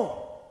own.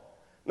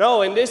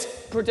 No, in this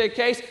particular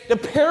case, the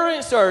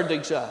parents are the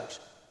judge.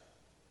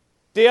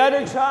 The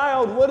other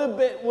child would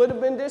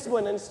have been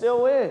disciplined and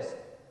still is.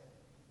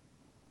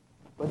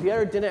 But the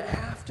other didn't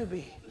have to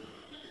be.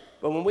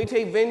 But when we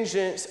take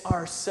vengeance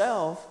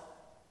ourselves,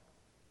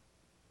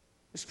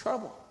 it's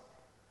trouble.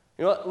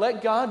 You know what?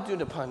 Let God do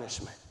the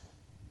punishment.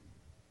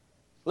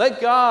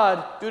 Let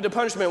God do the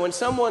punishment. When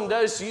someone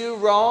does you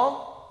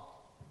wrong,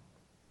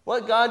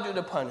 let God do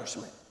the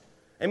punishment.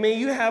 I mean,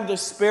 you have the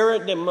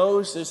spirit that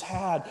Moses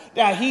had,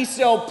 that he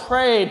still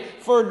prayed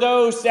for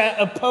those that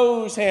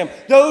oppose him,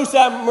 those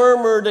that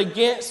murmured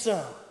against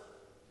him.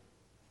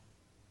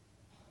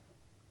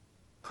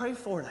 Pray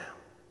for them.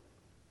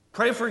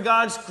 Pray for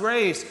God's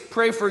grace.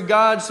 Pray for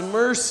God's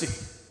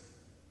mercy.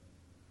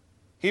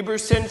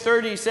 Hebrews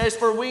 10:30 says,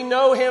 for we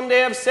know him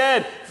that have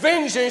said,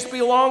 vengeance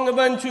belongeth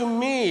unto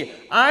me.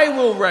 I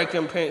will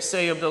recompense,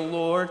 saith the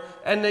Lord.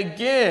 And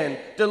again,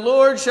 the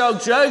Lord shall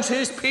judge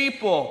his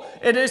people.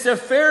 It is a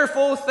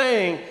fearful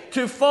thing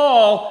to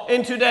fall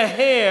into the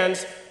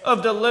hands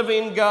of the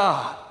living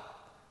God.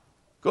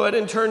 Go ahead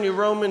and turn to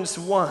Romans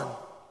 1.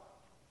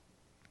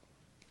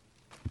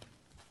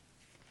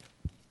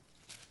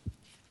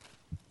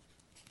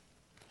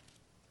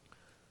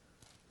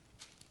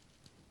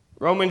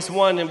 Romans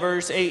 1 and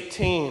verse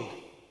 18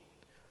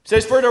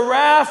 says, for the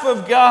wrath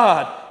of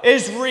God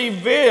is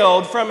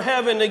revealed from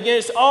heaven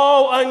against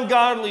all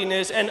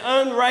ungodliness and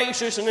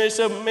unrighteousness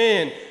of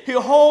men who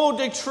hold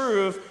the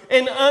truth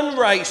in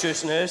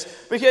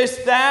unrighteousness,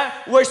 because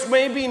that which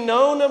may be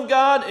known of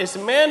God is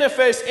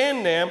manifest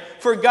in them,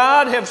 for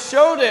God hath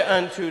showed it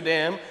unto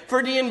them.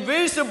 For the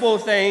invisible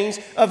things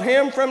of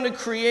him from the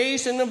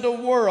creation of the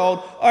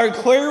world are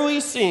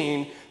clearly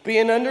seen,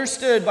 being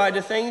understood by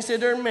the things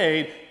that are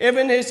made,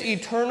 even his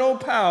eternal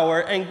power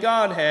and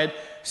Godhead,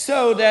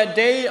 so that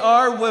they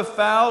are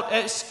without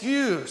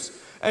excuse.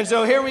 And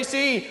so here we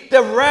see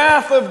the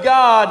wrath of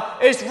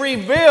God is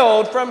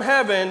revealed from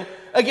heaven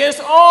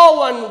against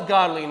all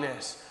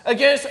ungodliness,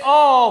 against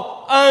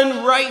all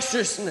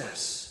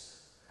unrighteousness.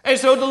 And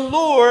so the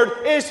Lord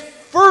is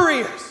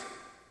furious.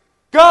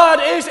 God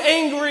is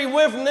angry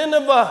with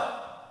Nineveh.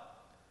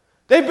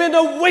 They've been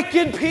a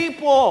wicked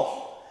people.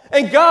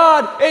 And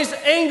God is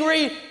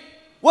angry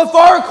with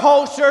our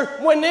culture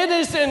when it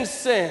is in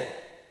sin.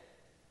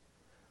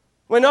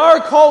 When our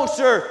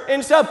culture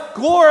ends up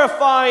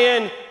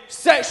glorifying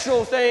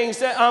sexual things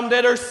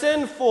that are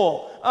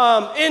sinful,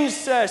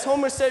 incest,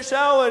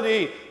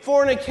 homosexuality,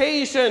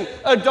 fornication,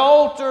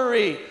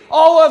 adultery,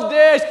 all of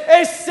this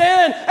is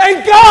sin,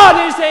 and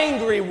God is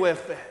angry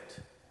with it.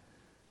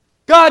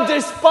 God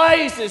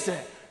despises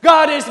it.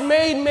 God has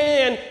made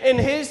man in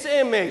his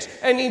image,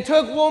 and he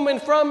took woman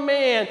from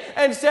man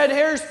and said,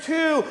 here's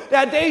two,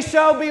 that they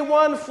shall be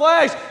one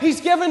flesh. He's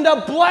given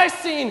the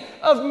blessing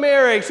of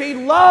marriage. He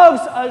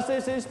loves us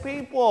as his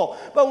people.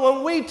 But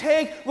when we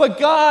take what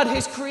God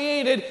has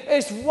created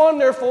as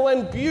wonderful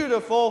and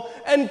beautiful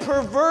and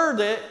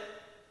pervert it,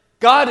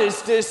 God is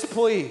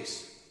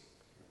displeased.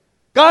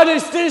 God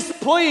is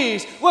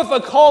displeased with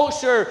a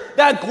culture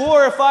that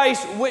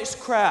glorifies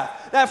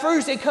witchcraft. That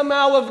first they come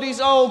out with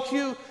these old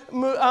cute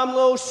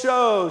little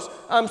shows.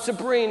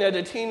 Sabrina,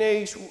 the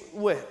Teenage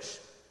Witch.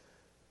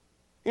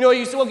 You know,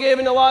 you still get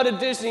in a lot of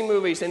Disney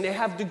movies, and they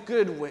have the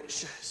good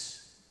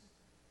witches.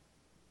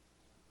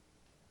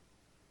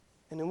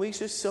 And then we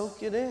should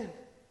soak it in.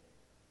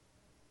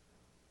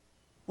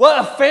 What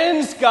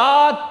offends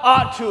God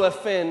ought to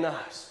offend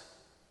us.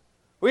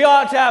 We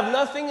ought to have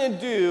nothing to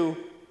do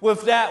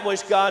with that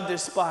which God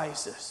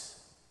despises.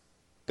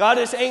 God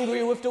is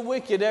angry with the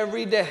wicked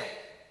every day.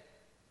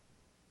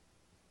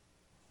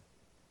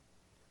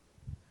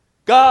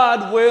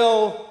 God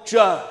will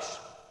judge.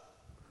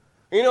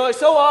 You know,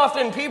 so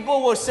often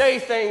people will say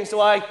things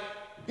like,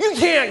 you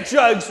can't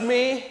judge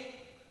me.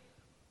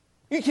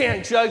 You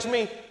can't judge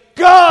me.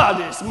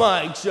 God is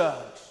my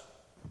judge.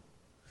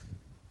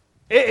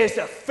 It is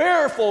a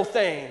fearful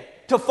thing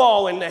to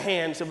fall in the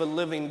hands of a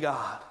living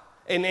God,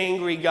 an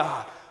angry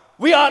God.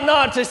 We ought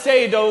not to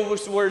say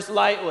those words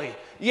lightly.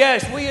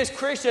 Yes, we as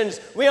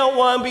Christians, we don't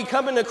want to be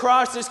coming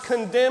across as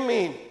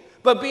condemning,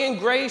 but being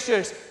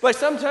gracious. But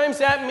sometimes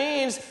that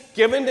means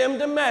giving them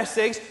the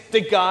message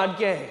that God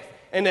gave.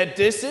 And that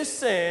this is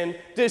sin,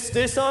 this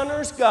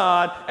dishonors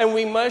God, and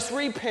we must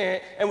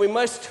repent, and we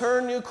must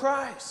turn to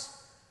Christ.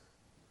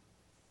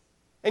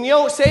 And you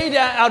don't say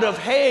that out of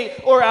hate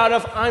or out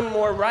of, I'm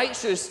more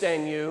righteous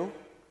than you.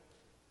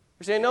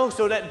 You say, no,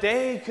 so that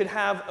they could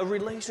have a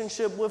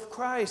relationship with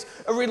Christ,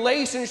 a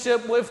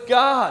relationship with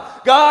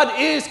God. God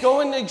is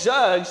going to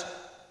judge,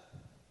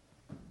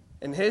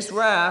 and his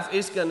wrath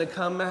is going to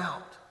come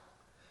out.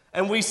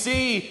 And we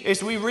see,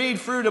 as we read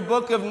through the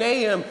book of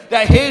Nahum,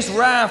 that his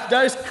wrath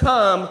does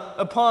come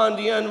upon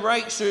the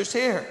unrighteous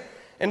here.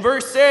 And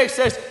verse 6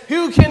 says,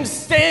 who can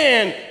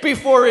stand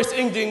before his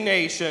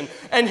indignation?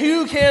 And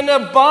who can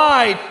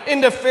abide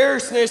in the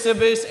fierceness of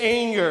his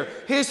anger?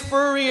 His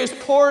fury is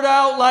poured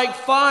out like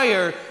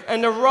fire,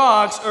 and the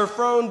rocks are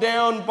thrown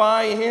down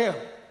by him.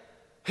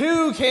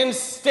 Who can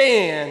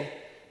stand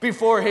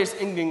before his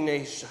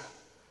indignation?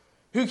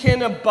 Who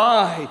can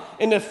abide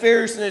in the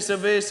fierceness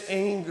of his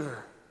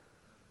anger?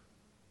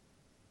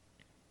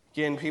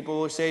 Again, people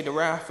will say the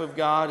wrath of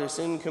God is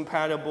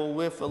incompatible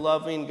with a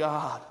loving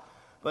God.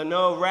 But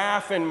no,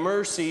 wrath and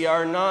mercy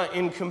are not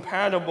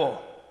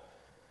incompatible.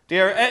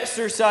 They are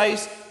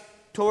exercised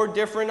toward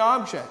different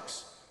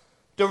objects.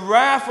 The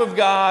wrath of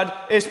God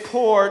is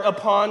poured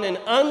upon an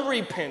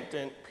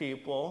unrepentant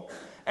people,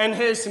 and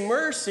his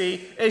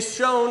mercy is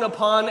shown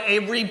upon a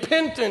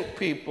repentant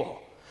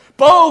people.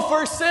 Both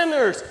are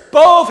sinners.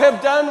 Both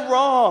have done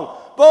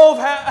wrong. Both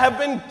have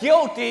been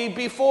guilty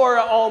before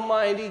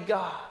Almighty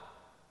God.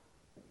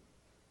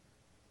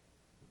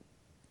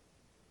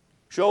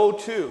 Joel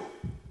 2.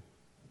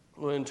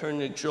 We're going to turn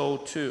to Joel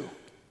 2.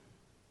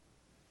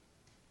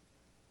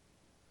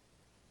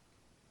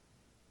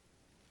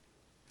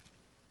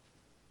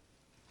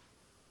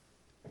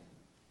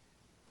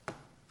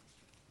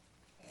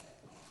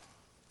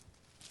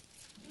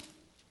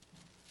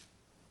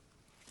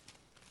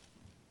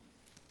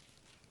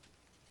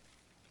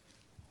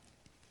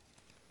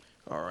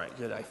 All right,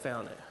 good, I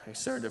found it. I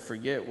started to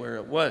forget where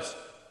it was.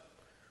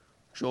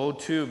 Joel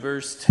 2,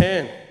 verse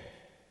 10.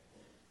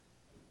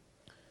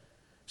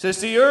 Says,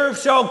 the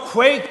earth shall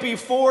quake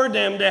before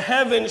them, the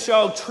heavens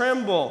shall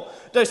tremble,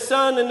 the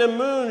sun and the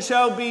moon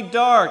shall be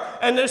dark,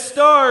 and the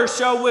stars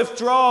shall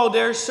withdraw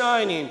their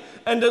shining,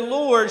 and the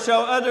Lord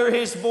shall utter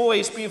his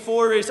voice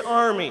before his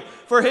army,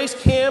 for his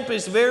camp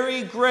is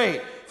very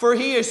great, for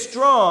he is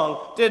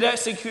strong that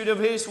execute of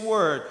his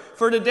word.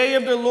 For the day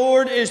of the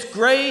Lord is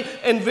great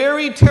and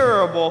very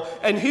terrible,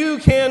 and who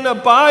can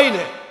abide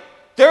it?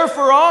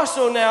 Therefore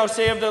also now,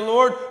 saith the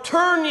Lord,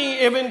 turn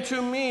ye even to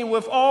me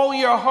with all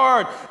your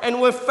heart, and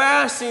with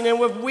fasting, and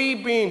with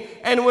weeping,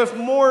 and with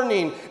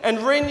mourning, and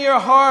rend your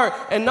heart,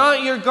 and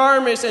not your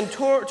garments, and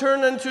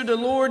turn unto the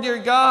Lord your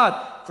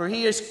God, for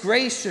he is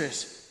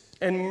gracious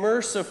and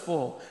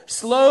merciful,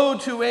 slow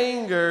to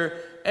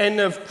anger, and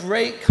of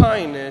great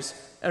kindness,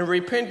 and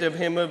repent of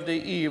him of the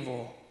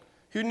evil.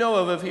 Who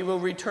knoweth if he will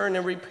return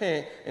and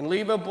repent, and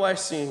leave a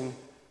blessing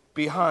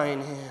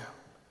behind him.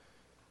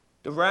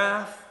 The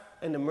wrath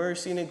and the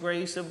mercy and the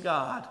grace of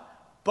God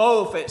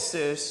both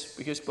exist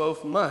because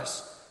both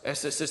must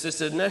exist.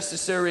 It's a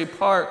necessary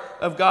part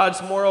of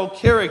God's moral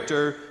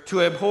character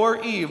to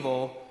abhor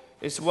evil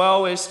as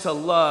well as to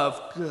love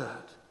good.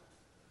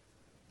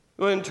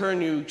 Go ahead and turn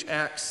to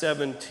Acts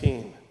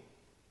 17.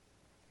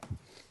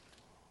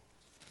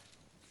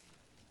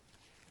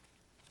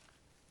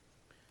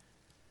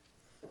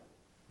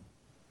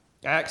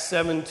 Acts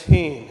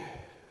 17,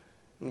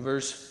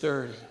 verse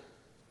 30.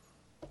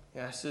 I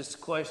asked this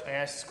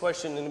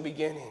question in the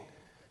beginning.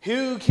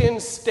 Who can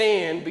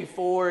stand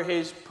before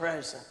his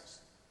presence?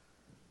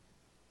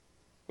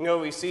 You know,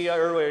 we see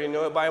earlier,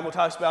 the Bible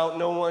talks about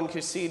no one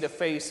could see the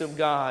face of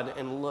God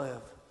and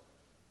live.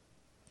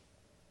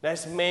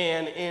 That's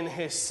man in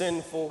his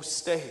sinful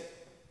state.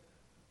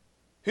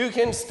 Who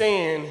can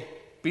stand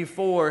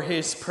before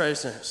his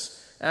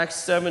presence? Acts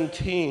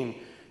 17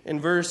 in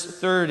verse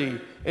 30.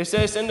 It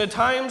says, in the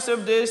times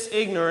of this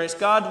ignorance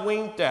God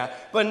winked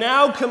at, but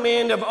now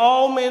command of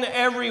all men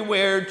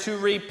everywhere to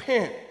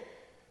repent.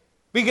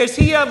 Because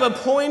he have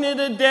appointed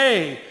a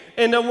day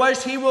in the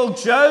which he will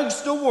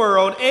judge the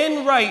world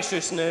in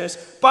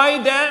righteousness by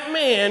that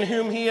man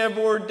whom he have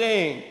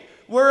ordained,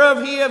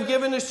 whereof he have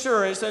given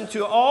assurance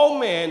unto all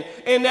men,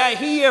 and that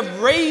he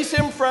have raised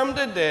him from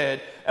the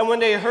dead. And when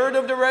they heard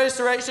of the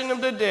resurrection of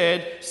the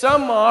dead,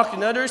 some mocked,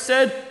 and others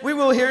said, we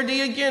will hear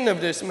thee again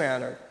of this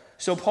matter.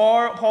 So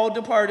Paul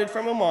departed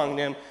from among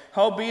them,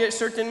 howbeit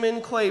certain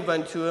men clave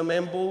unto him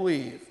and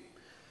believe.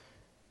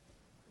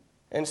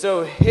 And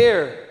so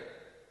here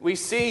we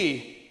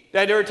see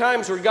that there are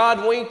times where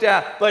God winked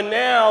at, but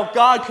now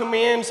God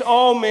commands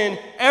all men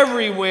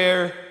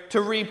everywhere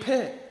to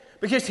repent.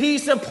 Because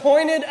he's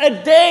appointed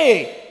a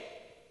day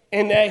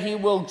in that he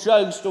will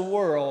judge the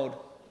world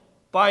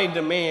by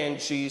the man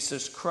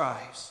Jesus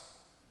Christ.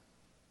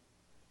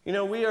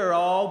 We are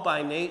all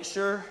by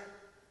nature,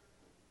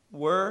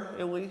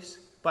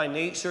 by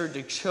nature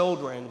the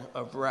children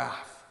of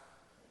wrath.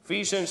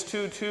 Ephesians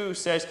 2:2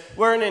 says,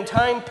 wherein in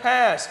time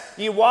past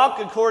ye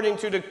walked according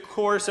to the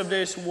course of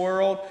this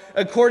world,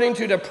 according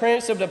to the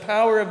prince of the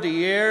power of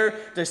the air,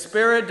 the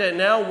spirit that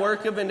now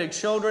worketh in the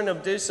children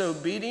of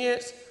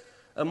disobedience,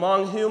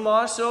 among whom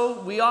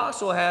also we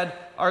also had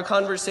our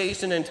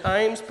conversation in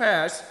times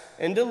past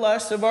in the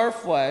lusts of our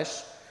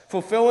flesh,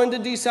 fulfilling the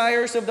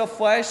desires of the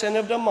flesh and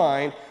of the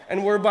mind,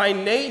 and were by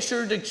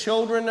nature the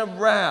children of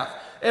wrath,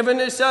 even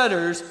as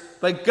others.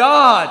 But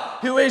God,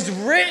 who is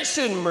rich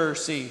in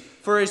mercy,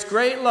 for his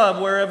great love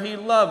whereof he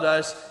loved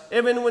us,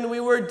 even when we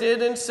were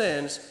dead in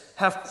sins,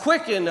 hath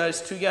quickened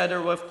us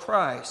together with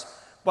Christ.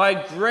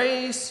 By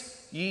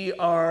grace ye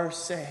are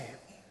saved.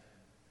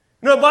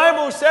 The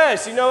Bible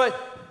says,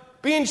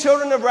 being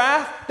children of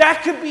wrath,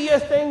 that could be a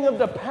thing of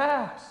the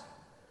past.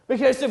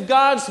 Because of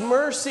God's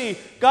mercy,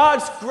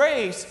 God's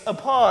grace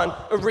upon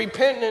a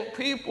repentant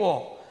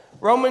people.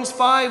 Romans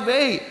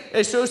 5:8,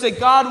 it shows that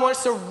God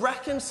wants to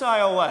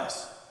reconcile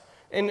us.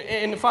 In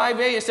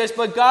 5:8 it says,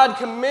 but God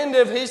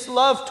commendeth his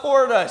love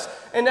toward us,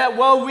 and that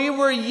while we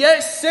were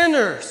yet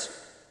sinners,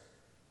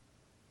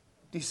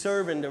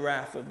 deserving the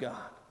wrath of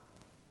God.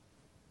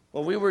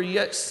 While we were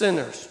yet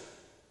sinners,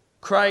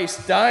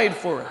 Christ died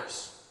for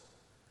us.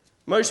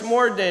 Much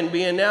more then,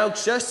 being now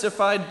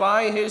justified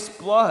by his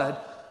blood,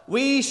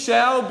 we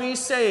shall be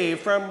saved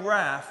from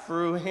wrath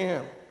through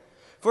him.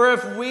 For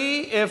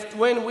if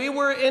when we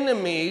were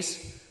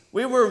enemies,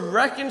 we were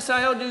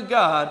reconciled to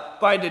God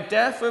by the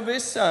death of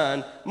his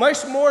Son,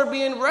 much more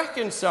being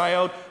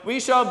reconciled, we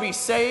shall be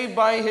saved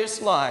by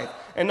his life.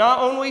 And not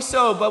only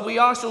so, but we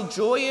also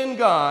joy in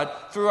God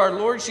through our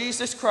Lord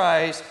Jesus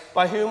Christ,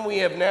 by whom we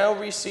have now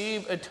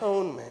received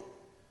atonement.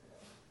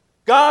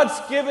 God's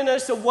given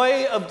us a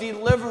way of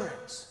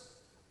deliverance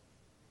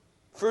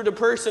through the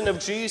person of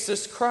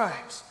Jesus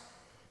Christ.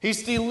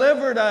 He's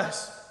delivered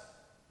us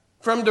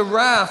from the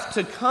wrath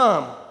to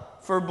come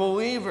for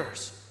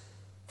believers.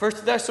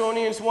 1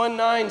 Thessalonians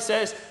 1:9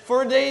 says,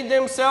 for they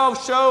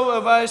themselves show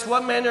of us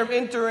what manner of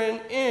entering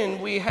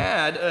in we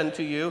had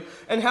unto you,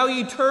 and how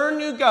ye turned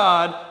to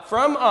God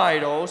from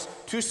idols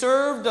to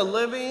serve the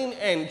living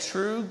and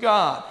true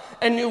God,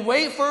 and you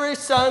wait for his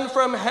Son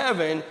from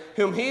heaven,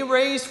 whom he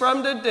raised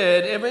from the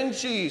dead, even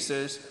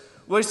Jesus,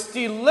 which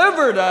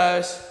delivered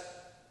us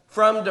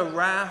from the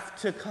wrath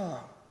to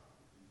come.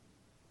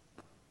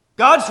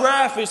 God's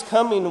wrath is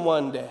coming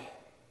one day.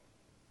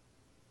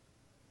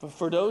 But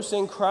for those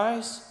in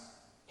Christ,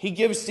 he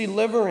gives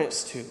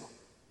deliverance to.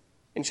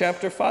 In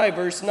chapter 5,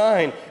 verse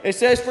 9, it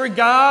says, for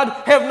God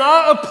have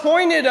not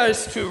appointed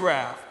us to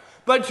wrath,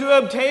 but to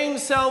obtain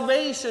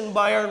salvation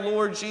by our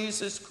Lord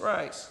Jesus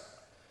Christ,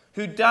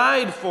 who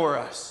died for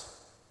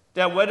us,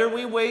 that whether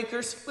we wake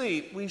or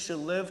sleep, we shall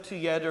live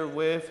together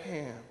with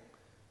him.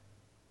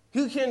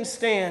 Who can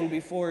stand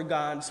before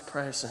God's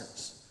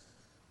presence?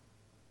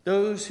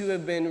 Those who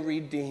have been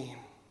redeemed.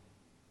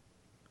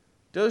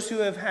 Those who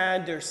have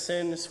had their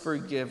sins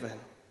forgiven.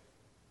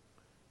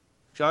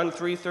 John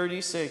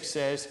 3:36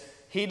 says,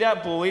 he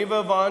that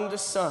believeth on the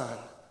Son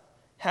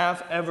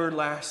hath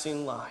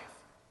everlasting life,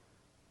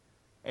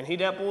 And he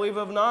that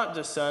believeth not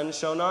the Son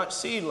shall not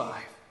see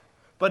life,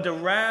 but the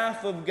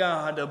wrath of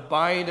God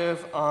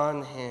abideth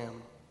on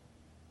him.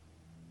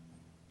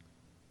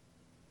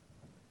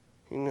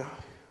 You know,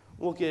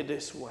 look at it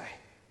this way.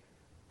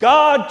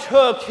 God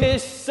took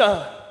his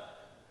Son,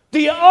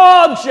 the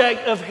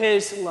object of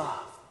his love,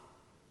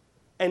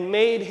 and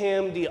made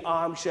him the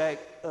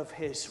object of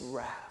his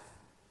wrath.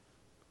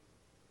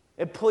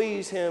 It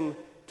pleased him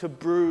to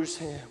bruise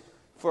him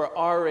for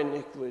our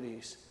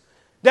iniquities,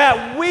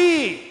 that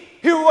we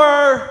who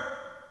are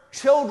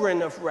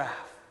children of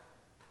wrath,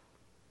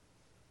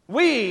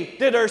 we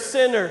that are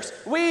sinners,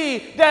 we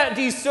that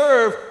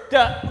deserve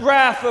the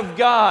wrath of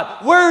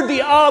God, we're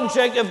the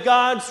object of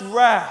God's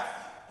wrath.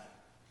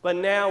 But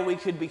now we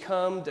could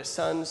become the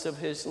sons of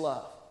his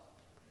love,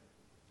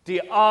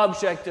 the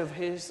object of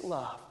his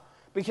love,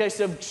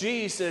 because of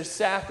Jesus'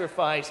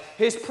 sacrifice,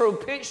 his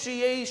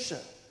propitiation.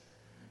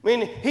 I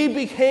mean, he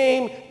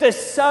became the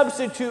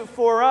substitute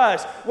for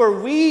us, where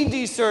we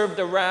deserve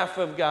the wrath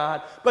of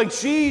God, but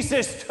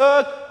Jesus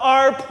took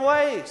our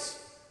place.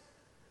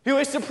 He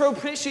was the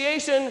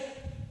propitiation,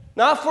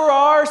 not for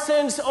our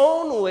sins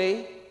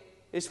only,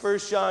 as 1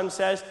 John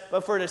says,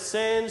 but for the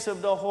sins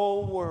of the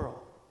whole world.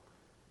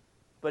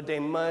 But they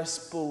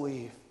must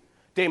believe.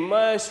 They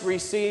must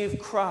receive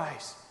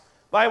Christ.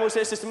 The Bible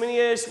says, as many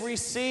as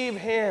receive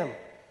him,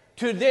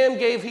 to them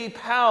gave he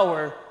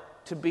power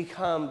to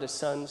become the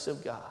sons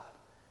of God.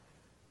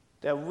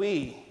 That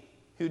we,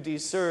 who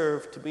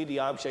deserve to be the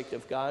object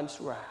of God's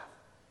wrath,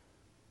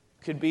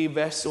 could be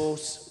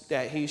vessels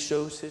that he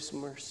shows his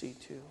mercy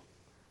to.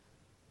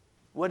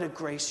 What a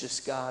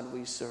gracious God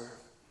we serve.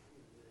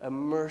 A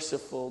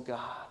merciful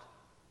God.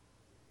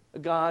 A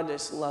God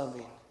that's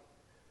loving.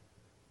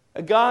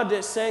 A God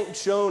that sent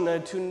Jonah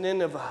to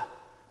Nineveh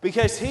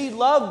because he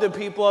loved the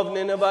people of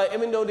Nineveh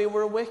even though they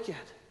were wicked.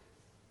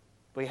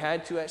 But he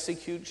had to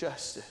execute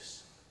justice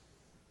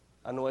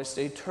unless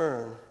they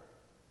turned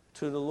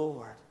to the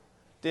Lord.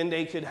 Then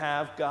they could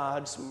have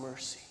God's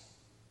mercy.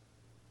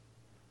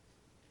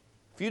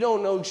 If you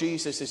don't know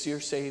Jesus as your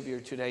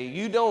Savior today,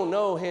 you don't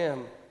know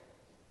him.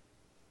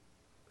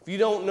 If you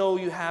don't know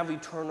you have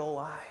eternal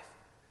life,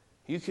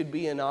 you could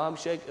be an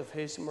object of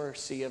his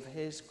mercy, of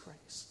his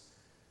grace.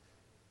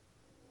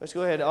 Let's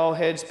go ahead, all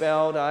heads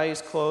bowed,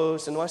 eyes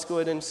closed, and let's go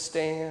ahead and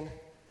stand.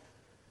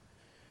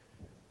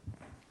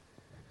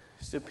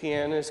 As the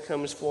pianist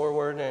comes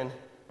forward and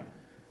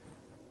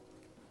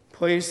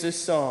plays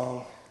this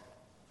song,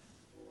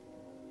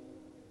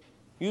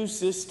 use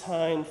this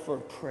time for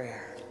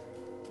prayer.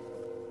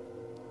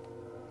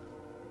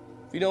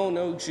 If you don't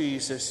know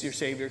Jesus, your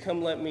Savior,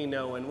 come let me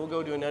know, and we'll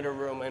go to another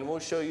room, and we'll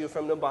show you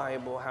from the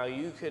Bible how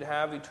you could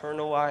have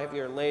eternal life.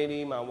 Your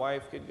lady, my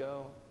wife, could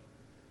go.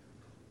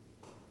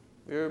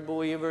 If you're a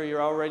believer,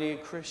 you're already a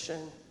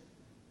Christian,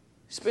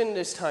 spend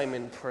this time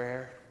in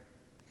prayer.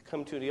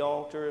 Come to the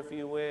altar if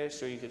you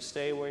wish, or you could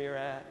stay where you're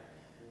at.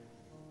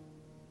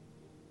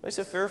 It's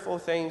a fearful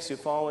thing to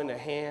fall in the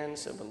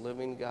hands of a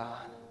living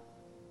God.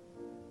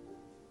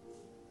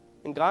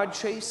 And God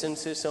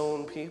chastens his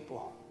own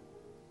people.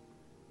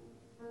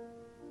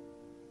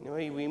 You know,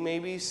 we may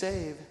be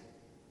saved.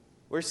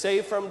 We're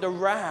saved from the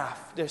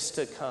wrath that's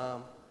to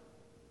come.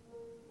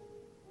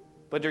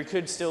 But there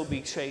could still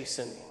be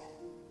chastening.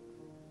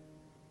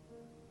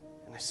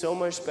 And it's so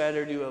much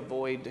better to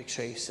avoid the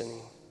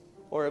chastening.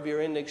 Or if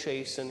you're in the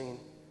chastening,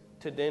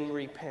 to then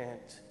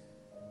repent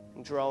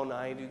and draw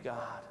nigh to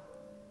God.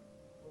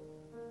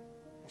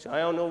 So I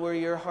don't know where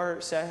your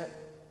heart's at.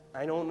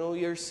 I don't know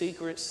your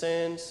secret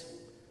sins.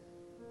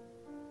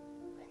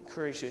 I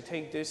encourage you to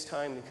take this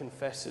time to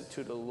confess it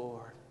to the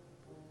Lord.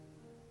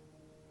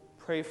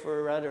 Pray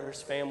for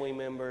others, family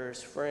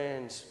members,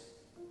 friends,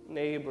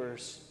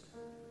 neighbors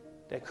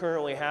that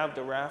currently have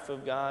the wrath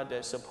of God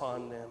that's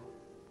upon them,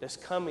 that's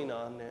coming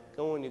on them,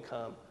 going to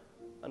come,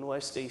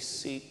 unless they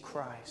seek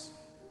Christ.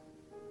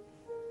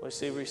 Unless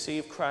they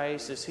receive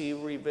Christ as he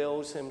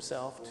reveals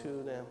himself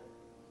to them.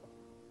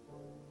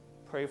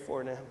 Pray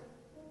for them.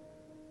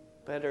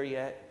 Better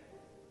yet,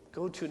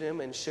 go to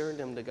them and share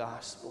them the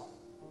gospel.